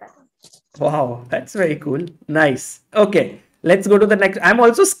always get better. Wow, that's very cool. Nice. Okay, let's go to the next. I'm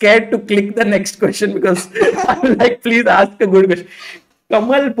also scared to click the next question because I'm like, please ask a good question.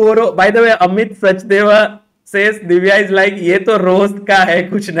 Kamal Poro, by the way, Amit Sachdeva says Divya is like, ये तो रोज का है,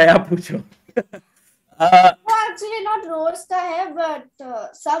 कुछ नया पूछो. वो actually not रोज का है, but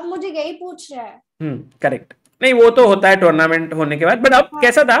सब मुझे यही पूछ रहे हैं. करेक्ट. नहीं, वो तो होता है टूर्नामेंट होने के बाद. बट अब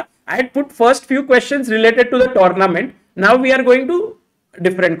कैसा था? I had put first few questions related to the tournament. Now we are going to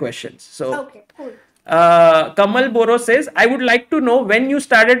different questions. So, okay, cool. Kamal Boro says, I would like to know when you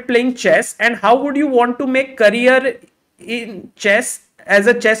started playing chess and how would you want to make career in chess as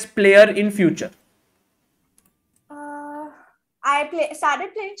a chess player in future?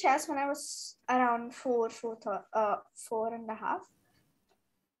 started playing chess when I was around 4.5.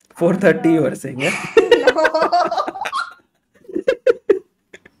 4:30 you were saying, yeah? No.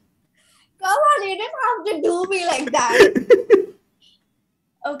 Come on, you didn't have to do me like that.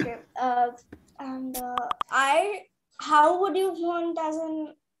 Okay. And how would you want as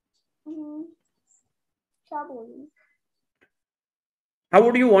an क्या बोलूं? How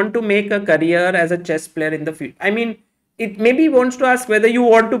would you want to make a career as a chess player in the future? I mean, it maybe wants to ask whether you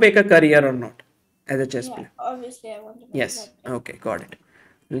want to make a career or not as a chess player. Obviously I want to make Yes. that. Okay, got it.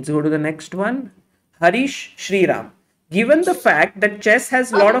 Let's go to the next one. Harish Shriram. Given the fact that chess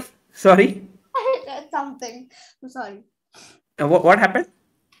has a lot of... Sorry? Something. I'm sorry. What happened?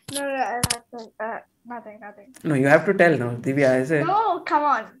 No, nothing. No, you have to tell now, Divya. No, come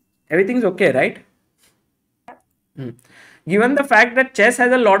on. Everything's okay, right? Given the fact that chess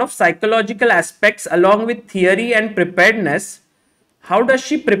has a lot of psychological aspects along with theory and preparedness, how does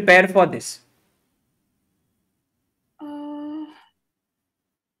she prepare for this?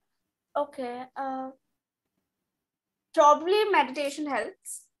 Okay. Probably meditation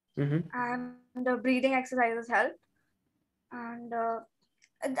helps, and the breathing exercises help, and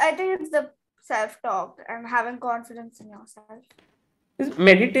I think it's the self-talk and having confidence in yourself. Is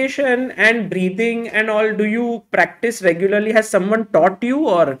meditation and breathing and all, do you practice regularly? Has someone taught you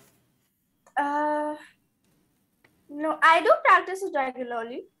or? No, I do practice it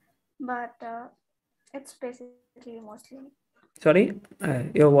regularly, but it's basically mostly. Sorry,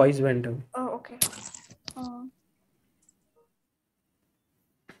 your voice went down. Oh, okay.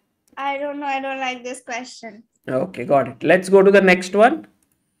 I don't know. I don't like this question. Okay, got it. Let's go to the next one.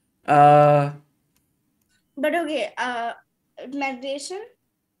 But okay, meditation,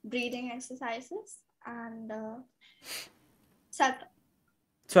 breathing exercises, and self.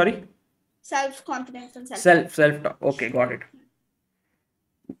 Sorry? Self-confidence and self-talk. Okay, got it.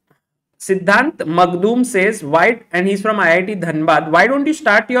 Siddhant Magdoom says, why, and he's from IIT Dhanbad, why don't you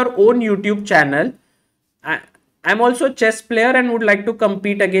start your own YouTube channel? I'm also a chess player and would like to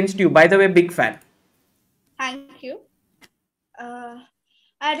compete against you. By the way, big fan. Thank you.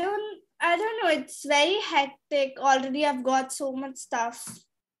 I don't know. It's very hectic. Already I've got so much stuff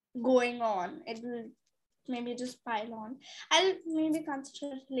going on. It will maybe just pile on. I'll maybe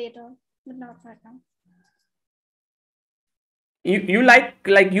consider it later, but not right now. You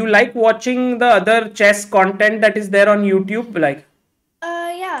like watching the other chess content that is there on YouTube?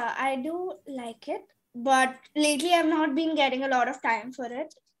 Yeah, I do like it. But lately I've not been getting a lot of time for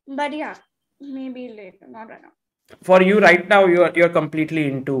it. But yeah, maybe later, not right now. For you right now, you're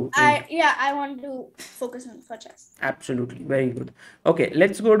completely into. I want to focus on for chess. Absolutely, very good. Okay,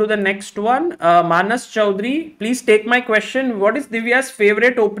 let's go to the next one. Manas Chaudhary, please take my question. What is Divya's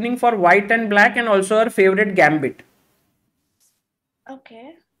favorite opening for white and black, and also her favorite gambit?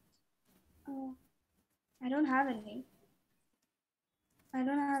 Okay. I don't have any.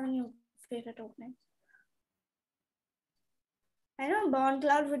 Favorite opening. I know Born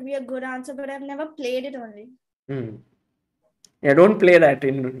Cloud would be a good answer, but I've never played it only. Yeah, don't play that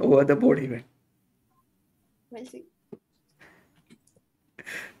in over the board event. We'll see.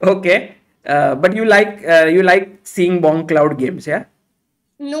 Okay, but you like seeing Born Cloud games, yeah?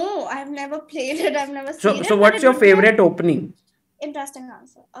 No, I've never played it. I've never seen it. So what's your favorite opening? Interesting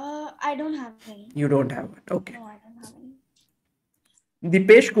answer. I don't have any. You don't have it. Okay. No, I don't have any.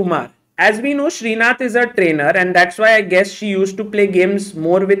 Dipesh Kumar. As we know, Srinath is a trainer, and that's why I guess she used to play games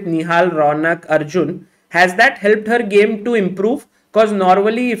more with Nihal, Ronak, Arjun. Has that helped her game to improve? Because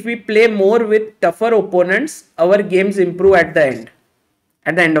normally, if we play more with tougher opponents, our games improve at the end.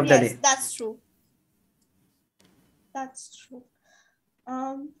 At the end of the day. Yes, that's true.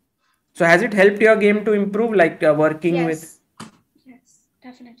 So has it helped your game to improve, like working with? Yes,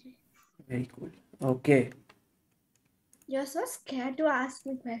 definitely. Very cool. Okay. You're so scared to ask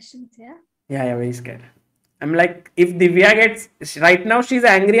me questions, yeah? Yeah, very scared. I'm like, if Divya gets right now, she's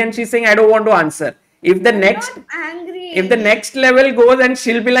angry and she's saying, I don't want to answer. If the next level goes and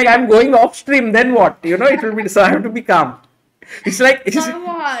she'll be like, I'm going off stream, then what? It will be, so I have to be calm. It's like, come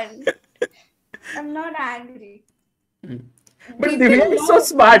on. I'm not angry. But Divya is so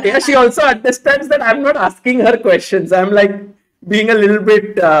smart. Yeah, she also understands that I'm not asking her questions. I'm like being a little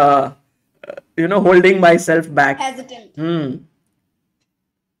bit, holding myself back. Hesitant.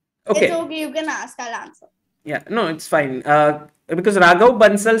 Okay. It's okay. You can ask. I'll answer. Yeah, no, it's fine. Because Raghav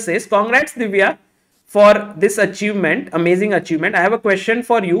Bansal says, congrats, Divya, for this achievement, amazing achievement. I have a question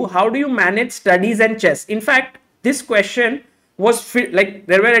for you. How do you manage studies and chess? In fact, this question was like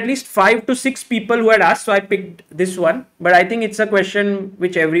there were at least 5 to 6 people who had asked, so I picked this one. But I think it's a question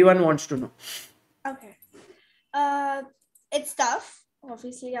which everyone wants to know. Okay. it's tough.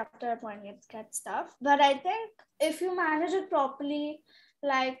 Obviously, after a point, it gets tough. But I think if you manage it properly,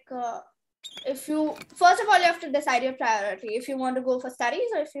 like if you first of all you have to decide your priority. If you want to go for studies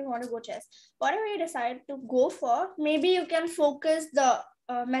or if you want to go chess, whatever you decide to go for, maybe you can focus the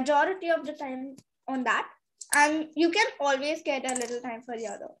majority of the time on that, and you can always get a little time for the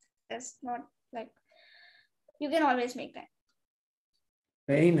other. It's not like you can always make time.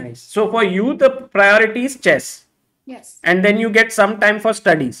 Very nice. So for you, the priority is chess, Yes. and then you get some time for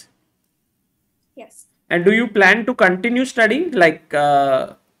studies. Yes. And do you plan to continue studying? Like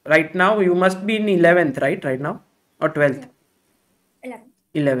right now, you must be in 11th, right? Right now, or 12th? 11.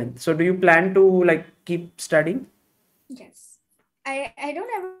 11th. So do you plan to like keep studying? Yes. I don't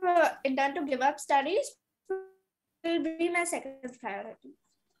ever intend to give up studies. It will be my second priority.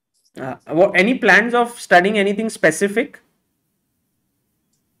 Any plans of studying anything specific?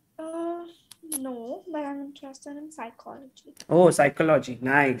 No, but I'm interested in psychology. Oh, psychology.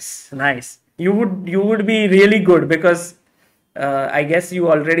 Nice, nice. You would be really good because I guess you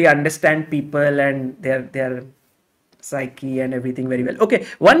already understand people and their psyche and everything very well. Okay,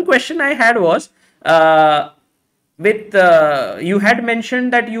 one question I had was with you had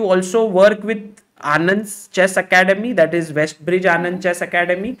mentioned that you also work with Anand's Chess Academy, that is Westbridge Anand Chess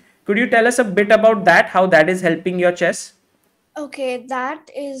Academy. Could you tell us a bit about that? How that is helping your chess? Okay, that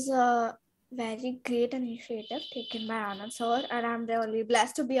is a very great initiative taken by Anand sir, and I'm really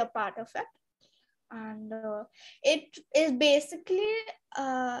blessed to be a part of it. And it is basically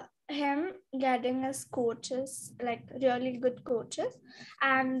him getting us coaches, like really good coaches,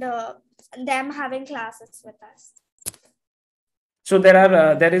 and them having classes with us. So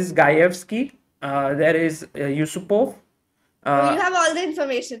there is Gaevsky, there is Yusupov. You have all the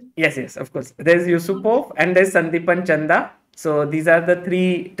information. Yes, yes, of course. There's Yusupov and there's Sandipan Chanda. So these are the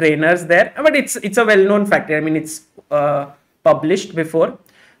three trainers there. But it's a well-known fact. I mean, it's published before.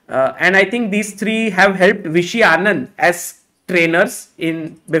 And I think these three have helped Vishy Anand as trainers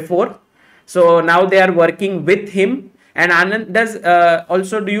in before. So now they are working with him. And Anand does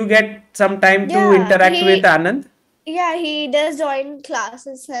also, do you get some time to interact with Anand? Yeah, he does join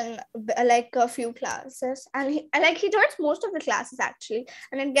classes and like a few classes, and he joins most of the classes actually,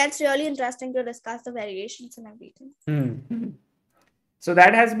 and it gets really interesting to discuss the variations and everything. So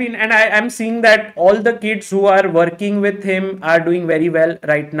that has been, and I'm seeing that all the kids who are working with him are doing very well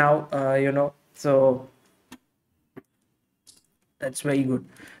right now, so that's very good.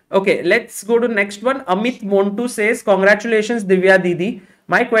 Okay, let's go to next one. Amit Montu says, congratulations, Divya Didi.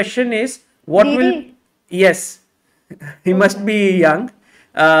 My question is, what Didi? will, yes, he must be young.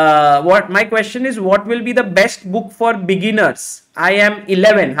 What my question is, what will be the best book for beginners? I am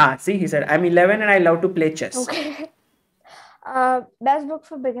 11. See, he said, I'm 11 and I love to play chess. Okay. Best book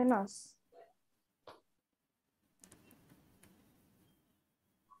for beginners.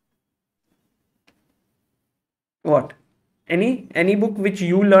 What? Any book which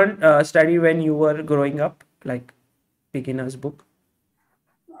you learned study when you were growing up, like beginner's book?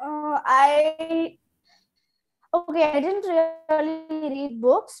 I didn't really read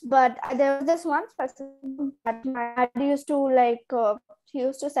books, but there was this one specific book that my dad used to like. He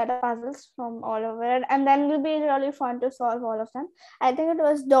used to set up puzzles from all over it, and then it will be really fun to solve all of them. I think it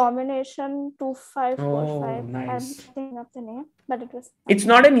was Domination 2545. Nice. I'm thinking of the name, but it was. It's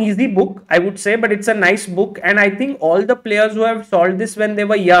not an easy book, I would say, but it's a nice book, and I think all the players who have solved this when they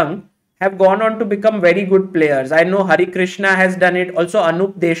were young have gone on to become very good players. I know Hari Krishna has done it. Also,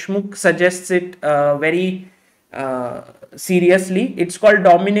 Anup Deshmukh suggests it very seriously. It's called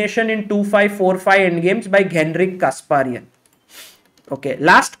Domination in 2545 Endgames by Henrik Kasparian. Okay,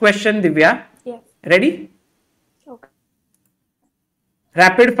 last question, Divya. Yeah. Ready? Okay.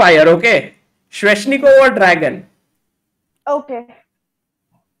 Rapid fire, okay? Sveshnikov or Dragon? Okay.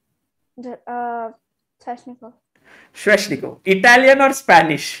 Sveshnikov. Sveshnikov. Italian or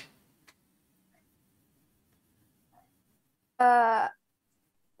Spanish?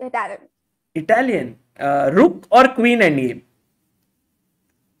 Italian. Italian. Rook or Queen endgame?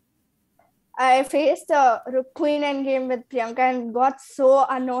 I faced a rook queen endgame with Priyanka and got so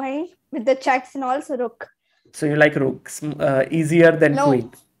annoying with the checks and also rook. So you like rooks easier than No.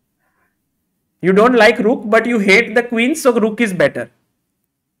 queen? You don't like rook, but you hate the queen, so rook is better.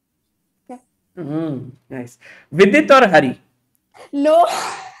 Yeah. Nice. Vidit or Hari? No.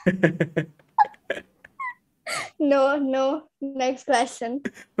 No. Next question.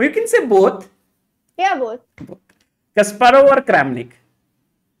 You can say both. Yeah, both. Kasparov or Kramnik?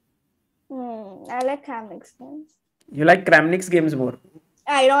 I like Kramnik's games. You like Kramnik's games more?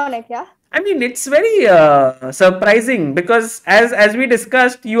 Ironic, yeah? I mean, it's very surprising because as we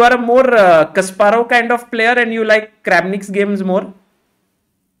discussed, you are a more Kasparov kind of player and you like Kramnik's games more.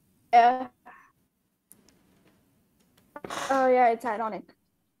 Yeah. Oh, yeah, it's ironic.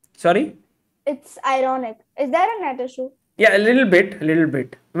 Sorry? It's ironic. Is there a net issue? Yeah, a little bit, a little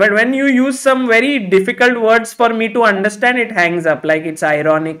bit. But when you use some very difficult words for me to understand, it hangs up like it's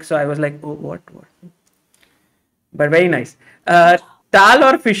ironic. So I was like, oh, what? But very nice. Tal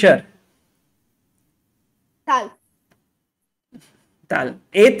or Fisher? Tal. Tal.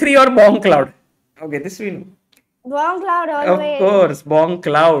 A3 or Bong Cloud? Okay, this we know. Bong Cloud Of always. course, Bong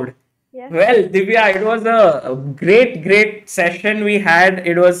Cloud. Yes. Well, Divya, it was a great session we had.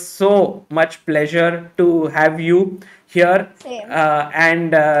 It was so much pleasure to have you here. Same.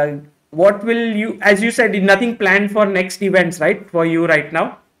 And what will you, as you said, nothing planned for next events, right? For you right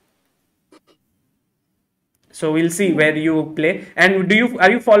now. So we'll see where you play. And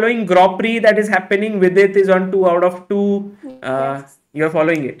are you following Grand Prix that is happening? With it is on 2 out of 2. Yes. You're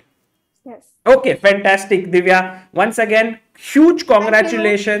following it. Yes. Okay, fantastic, Divya. Once again, huge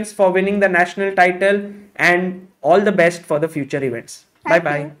congratulations for winning the national title and all the best for the future events. Bye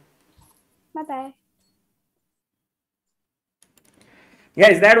bye. Bye bye.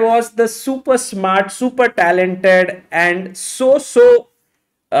 Guys, that was the super smart, super talented, and so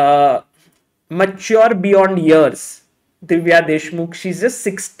uh, mature beyond years, Divya Deshmukh. She's just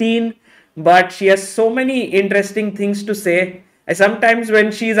 16, but she has so many interesting things to say. Sometimes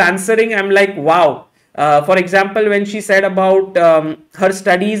when she's answering, I'm like, wow. For example, when she said about her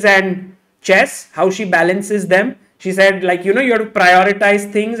studies and chess, how she balances them, she said, like, you have to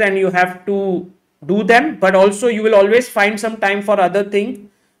prioritize things and you have to do them, but also you will always find some time for other thing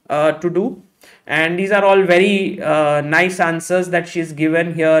to do. And these are all very nice answers that she's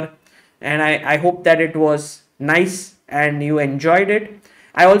given here, and I hope that it was nice and you enjoyed it.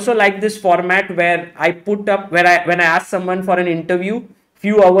 I also like this format where I put up, when I ask someone for an interview,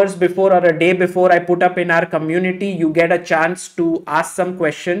 few hours before or a day before, I put up in our community, you get a chance to ask some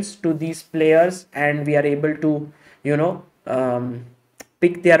questions to these players and we are able to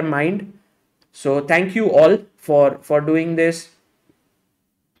pick their mind. So thank you all for doing this,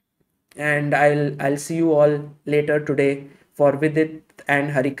 and I'll see you all later today for Vidit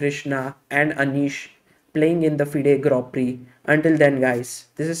and Hari Krishna and Anish playing in the FIDE Grand Prix. Until then, guys,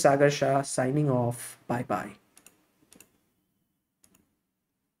 this is Sagar Shah signing off. Bye bye.